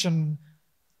 compression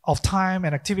of time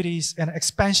and activities, and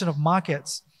expansion of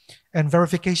markets, and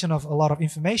verification of a lot of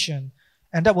information.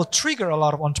 And that will trigger a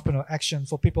lot of entrepreneurial action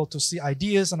for people to see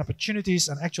ideas and opportunities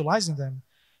and actualizing them.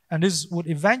 And this would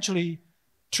eventually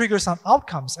trigger some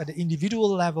outcomes at the individual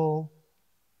level,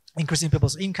 increasing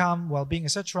people's income, well-being,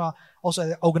 etc. Also at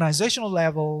the organizational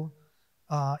level,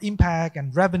 impact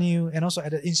and revenue, and also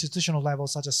at the institutional level,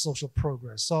 such as social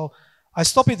progress. So I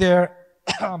stop it there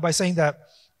by saying that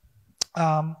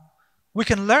we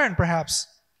can learn perhaps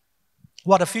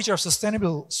what the future of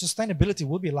sustainability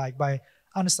will be like by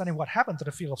understanding what happened to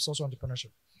the field of social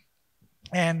entrepreneurship.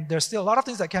 And there's still a lot of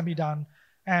things that can be done,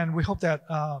 and we hope that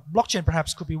blockchain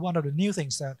perhaps could be one of the new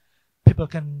things that people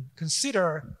can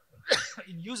consider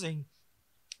in using,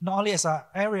 not only as an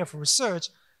area for research,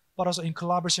 but also in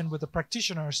collaboration with the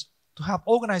practitioners to help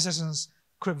organizations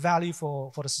create value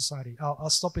for the society. I'll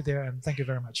stop it there, and thank you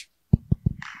very much.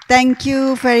 Thank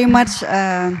you very much,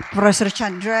 Professor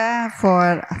Chandra,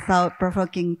 for a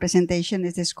thought-provoking presentation.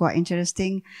 It is quite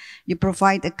interesting. You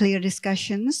provide a clear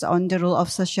discussions on the role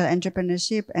of social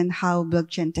entrepreneurship and how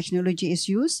blockchain technology is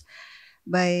used.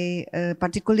 By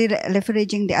particularly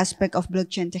leveraging the aspect of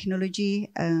blockchain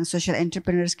technology, social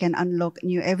entrepreneurs can unlock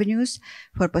new avenues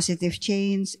for positive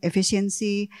change,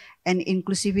 efficiency, and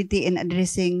inclusivity in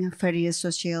addressing various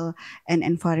social and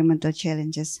environmental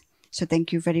challenges. So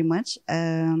thank you very much.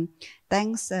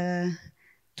 Thanks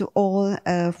to all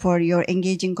for your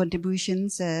engaging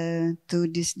contributions to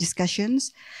these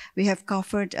discussions. We have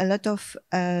covered a lot of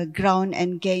ground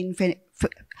and gained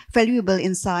valuable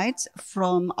insights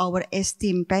from our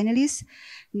esteemed panelists.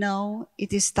 Now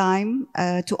it is time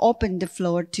to open the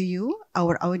floor to you,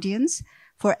 our audience,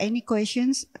 for any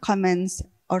questions, comments,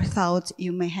 or thoughts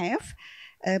you may have.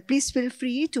 Please feel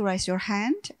free to raise your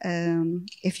hand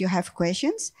if you have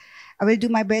questions. I will do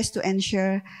my best to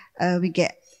ensure we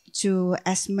get to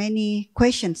as many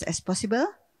questions as possible.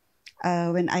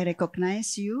 When I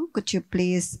recognize you, could you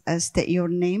please state your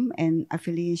name and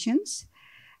affiliations?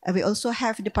 We also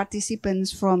have the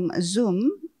participants from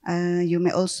Zoom. You may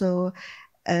also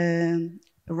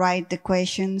write the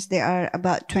questions. There are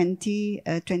about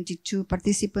 22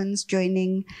 participants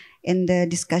joining in the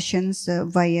discussions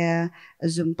via a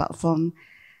Zoom platform.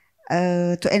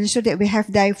 To ensure that we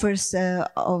have diverse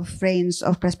range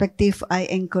of perspective, I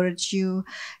encourage you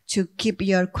to keep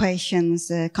your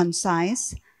questions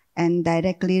concise and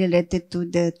directly related to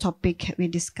the topic we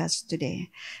discussed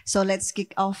today. So let's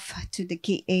kick off to the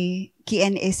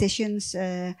Q&A sessions.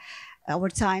 Our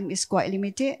time is quite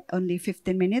limited, only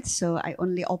 15 minutes, so I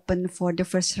only open for the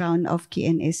first round of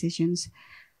Q&A sessions.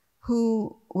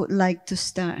 Who would like to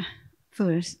start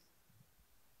first?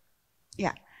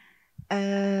 Yeah.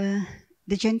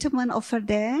 The gentleman over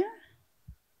there.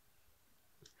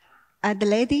 The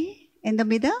lady in the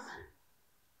middle.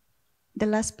 The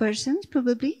last person,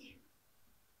 probably.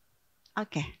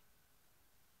 Okay.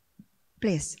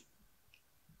 Please.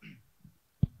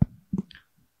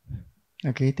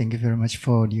 Okay, thank you very much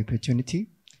for the opportunity.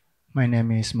 My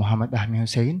name is Muhammad Ahmi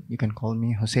Hussein. You can call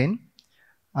me Hussein.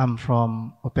 I'm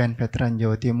from Open Veteran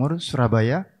Jawa Timur,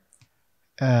 Surabaya.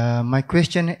 My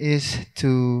question is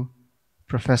to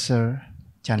Professor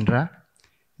Chandra.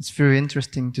 It's very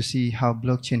interesting to see how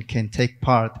blockchain can take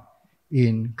part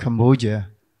in Cambodia.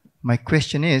 My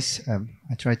question is,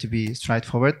 I try to be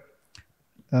straightforward.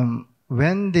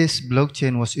 When this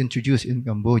blockchain was introduced in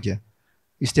Cambodia,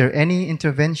 is there any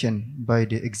intervention by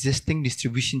the existing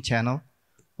distribution channel,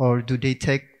 or do they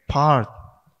take part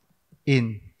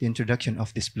in the introduction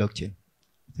of this blockchain?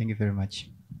 Thank you very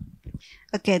much.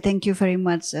 Okay, thank you very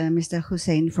much, Mr.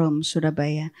 Hussein from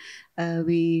Surabaya.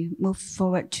 We move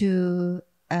forward to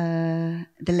the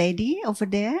lady over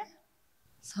there.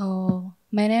 So,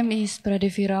 my name is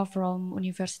Pradevira from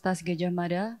Universitas Gadjah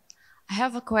Mada. I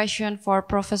have a question for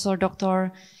Professor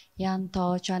Dr.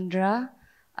 Yanto Chandra.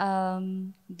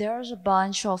 There's a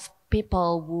bunch of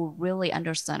people who really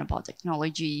understand about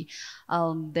technology.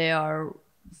 They are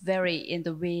very in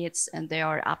the weeds and they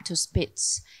are up to speed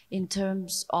in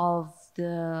terms of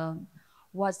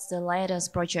what the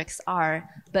latest projects are.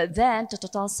 But then the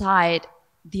total side,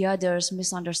 the others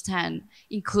misunderstand,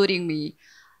 including me.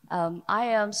 I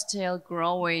am still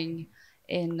growing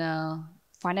in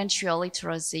financial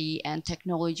literacy and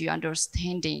technology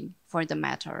understanding for the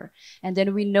matter. And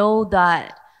then we know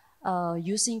that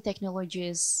using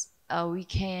technologies, we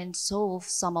can solve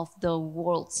some of the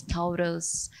world's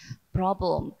toughest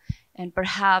problem. And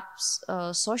perhaps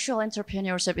social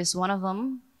entrepreneurship is one of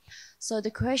them. So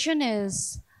the question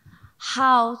is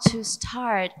how to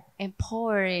start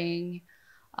empowering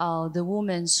the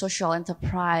women's social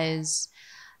enterprise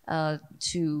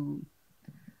to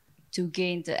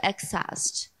gain the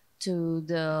access to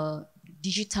the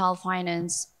digital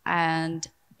finance and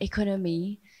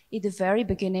economy in the very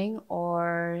beginning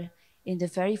or in the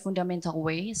very fundamental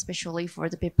way, especially for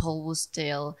the people who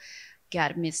still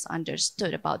get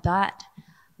misunderstood about that,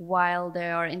 while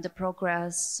they are in the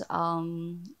progress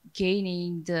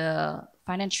gaining the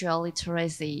financial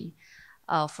literacy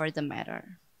for the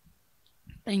matter.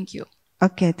 Thank you.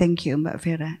 Okay, thank you, Mbak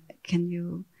Vera. Can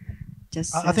you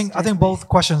just? I think both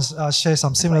questions share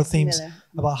some similar themes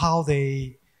about how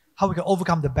we can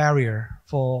overcome the barrier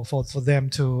for them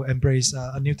to embrace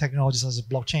a new technology such as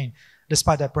blockchain.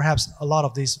 Despite that, perhaps a lot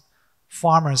of these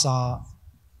farmers are,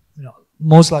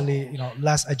 most likely,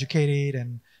 less educated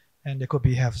and they could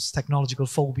have technological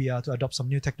phobia to adopt some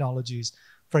new technologies.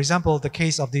 For example, the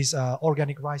case of this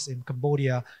organic rice in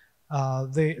Cambodia,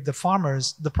 the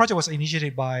farmers, the project was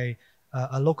initiated by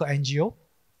a local NGO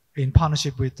in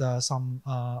partnership with some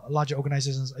larger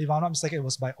organizations. If I'm not mistaken, it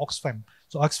was by Oxfam.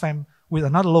 So Oxfam with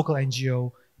another local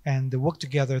NGO, and they work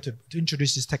together to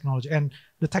introduce this technology. And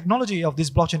the technology of this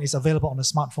blockchain is available on the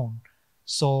smartphone.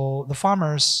 So the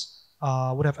farmers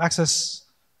would have access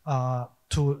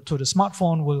to the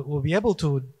smartphone, will be able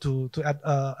to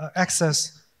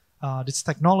access this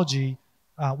technology,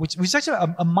 which is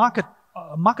actually a market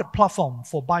platform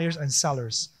for buyers and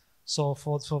sellers. So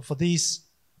for these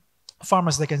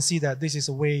farmers, they can see that this is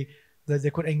a way that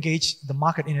they could engage the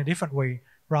market in a different way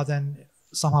rather than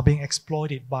somehow being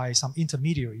exploited by some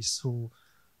intermediaries who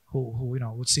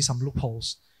would see some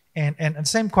loopholes. And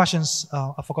same questions,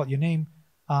 I forgot your name.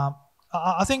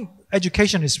 I think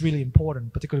education is really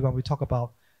important, particularly when we talk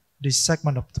about this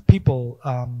segment of the people.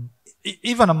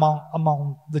 Even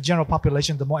among the general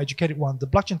population, the more educated one, the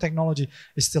blockchain technology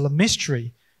is still a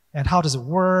mystery. And how does it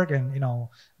work? And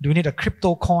do you need a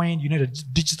crypto coin? You need a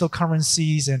digital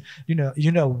currencies, and you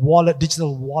need a wallet,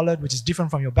 digital wallet, which is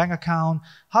different from your bank account.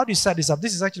 How do you set this up?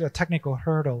 This is actually a technical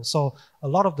hurdle. So a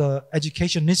lot of the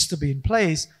education needs to be in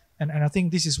place, and I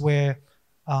think this is where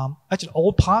actually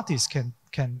all parties can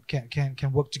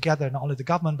work together. Not only the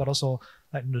government, but also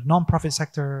like the non-profit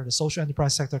sector, the social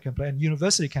enterprise sector can play, and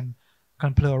university can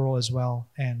play a role as well,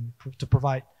 and to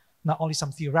provide not only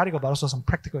some theoretical but also some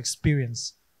practical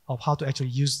experience of how to actually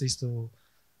use this to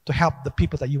help the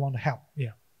people that you want to help. Yeah.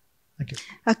 Thank you.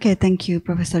 Okay, thank you,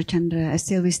 Professor Chandra.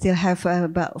 We still have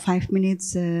about 5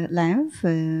 minutes left.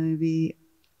 We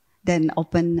then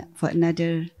open for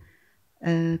another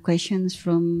questions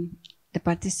from the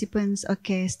participants.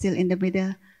 Okay, still in the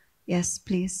middle. Yes,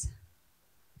 please.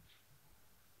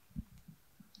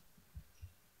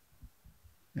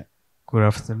 Good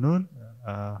afternoon.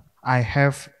 I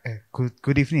have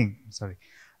good evening. Sorry,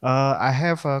 I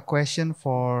have a question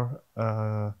for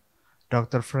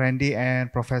Dr. Frendy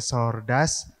and Professor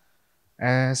Das.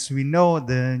 As we know,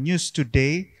 the news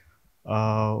today,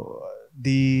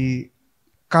 the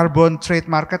carbon trade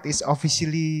market is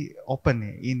officially open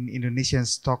in Indonesian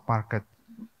stock market.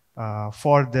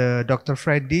 For the Dr.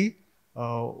 Frendy,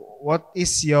 what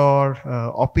is your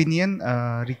opinion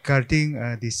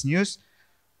regarding this news?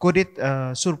 Could it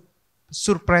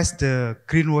suppress the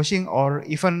greenwashing, or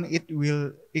even it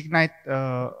will ignite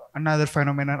another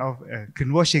phenomenon of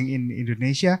greenwashing in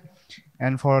Indonesia?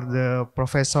 And for the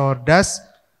Professor Das,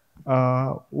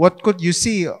 what could you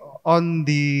see on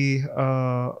the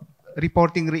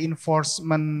reporting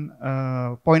reinforcement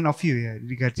point of view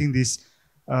regarding this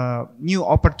new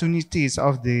opportunities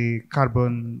of the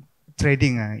carbon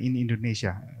trading in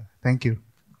Indonesia? Thank you.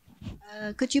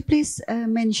 Could you please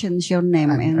mention your name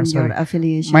and your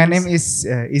affiliation? My name is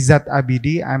Izzat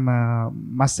Abidi. I'm a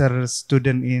master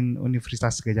student in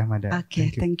Universitas Gadjah Mada.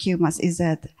 Okay, thank you, Mas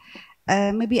Izzat.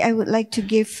 Maybe I would like to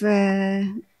give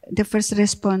the first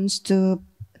response to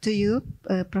you,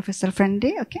 Professor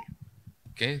Frendy. Okay.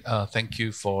 Okay. Thank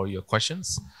you for your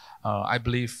questions. I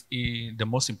believe the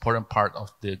most important part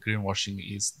of the greenwashing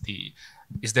is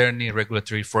there any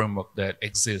regulatory framework that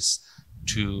exists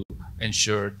to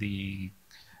ensure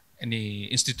any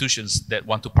institutions that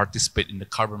want to participate in the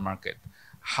carbon market,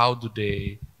 how do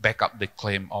they back up the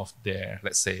claim of their,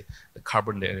 let's say, the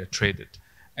carbon that are traded?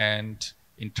 And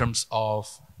in terms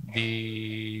of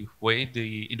the way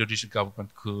the Indonesian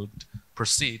government could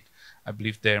proceed, I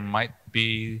believe there might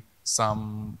be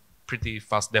some pretty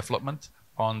fast development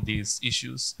on these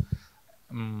issues.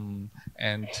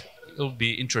 And it'll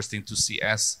be interesting to see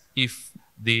as if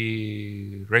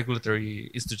the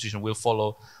regulatory institution will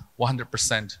follow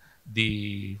 100%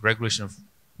 the regulation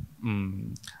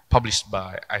published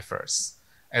by IFRS.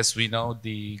 As we know,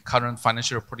 the current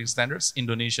financial reporting standards,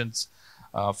 Indonesians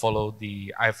follow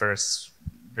the IFRS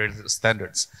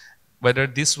standards. Whether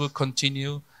this will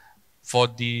continue for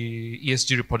the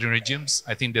ESG reporting regimes,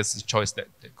 I think there's a choice that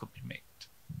could be made.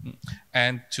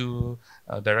 And to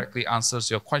directly answer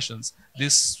your questions,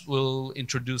 this will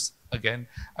introduce, again,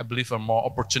 I believe, a more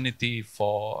opportunity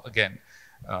for, again,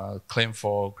 claim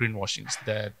for greenwashings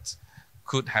that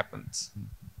could happen.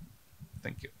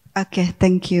 Thank you. Okay,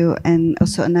 thank you. And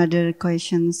also another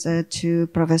questions to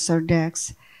Professor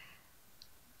Dax.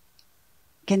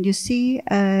 Can you see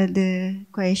the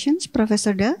questions,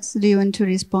 Professor Dax? Do you want to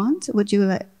respond? Would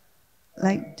you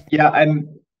like? Yeah,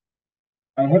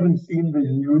 I haven't seen the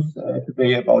news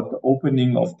today about the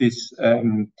opening of this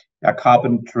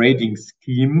carbon trading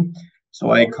scheme,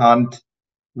 so I can't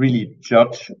really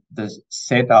judge the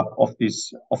setup of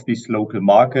this local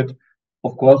market.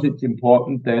 Of course, it's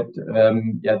important that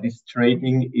this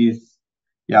trading is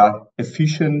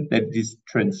efficient, that it is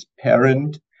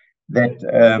transparent, that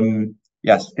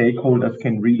stakeholders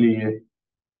can really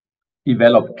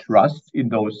develop trust in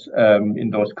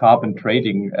those carbon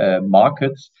trading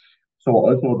markets. So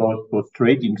also those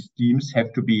trading schemes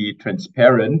have to be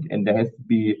transparent, and there has to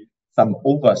be some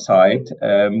oversight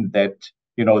that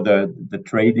the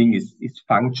trading is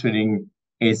functioning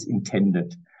as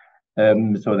intended.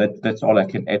 So that's all I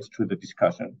can add to the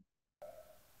discussion.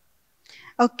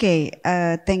 Okay,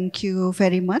 thank you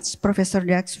very much, Professor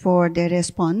Dax, for the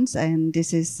response. And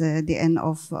this is the end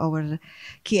of our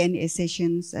Q&A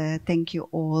sessions. Thank you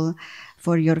all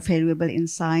for your valuable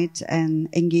insight and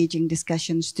engaging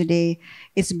discussions today.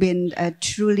 It's been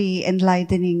truly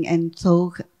enlightening and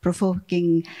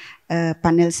thought-provoking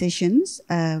panel sessions.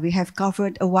 We have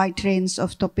covered a wide range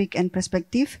of topic and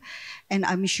perspective, and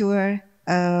I'm sure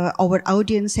our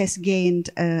audience has gained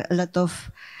a lot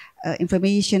of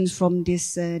information from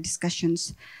these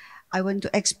discussions. I want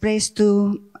to express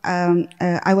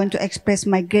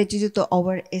my gratitude to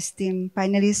our esteemed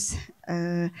panelists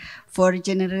for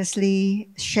generously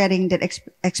sharing their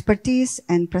expertise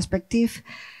and perspective.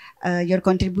 Your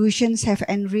contributions have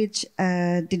enriched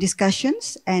the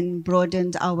discussions and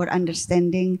broadened our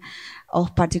understanding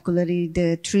of particularly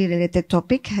the three related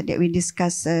topics that we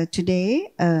discussed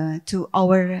today. To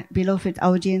our beloved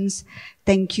audience,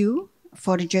 thank you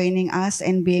for joining us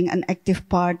and being an active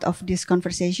part of these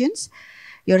conversations.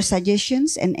 Your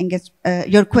suggestions and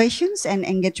your questions and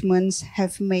engagements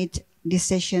have made these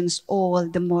sessions all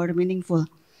the more meaningful.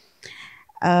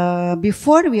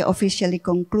 Before we officially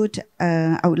conclude,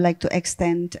 I would like to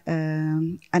extend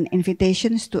an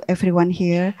invitation to everyone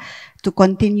here to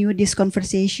continue these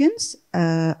conversations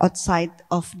outside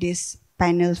of this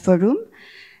panel forum.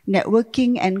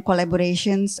 Networking and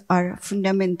collaborations are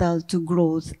fundamental to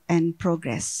growth and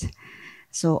progress.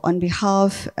 So on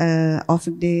behalf of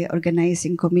the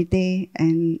organizing committee,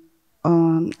 and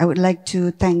I would like to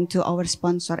thank to our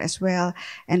sponsor as well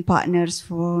and partners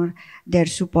for their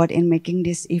support in making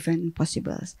this event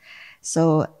possible.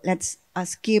 So let's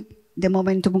keep the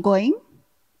momentum going,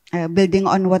 building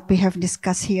on what we have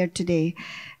discussed here today.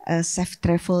 Safe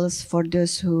travels for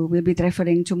those who will be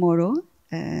traveling tomorrow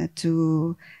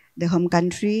to the home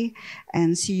country,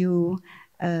 and see you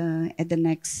at the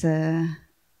next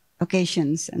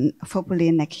occasions, and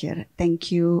hopefully next year.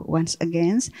 Thank you once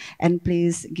again, and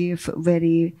please give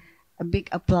a big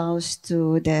applause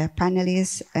to the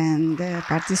panelists and the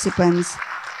participants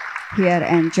here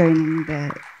and joining the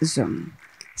Zoom.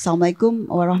 Assalamualaikum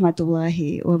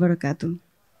warahmatullahi wabarakatuh.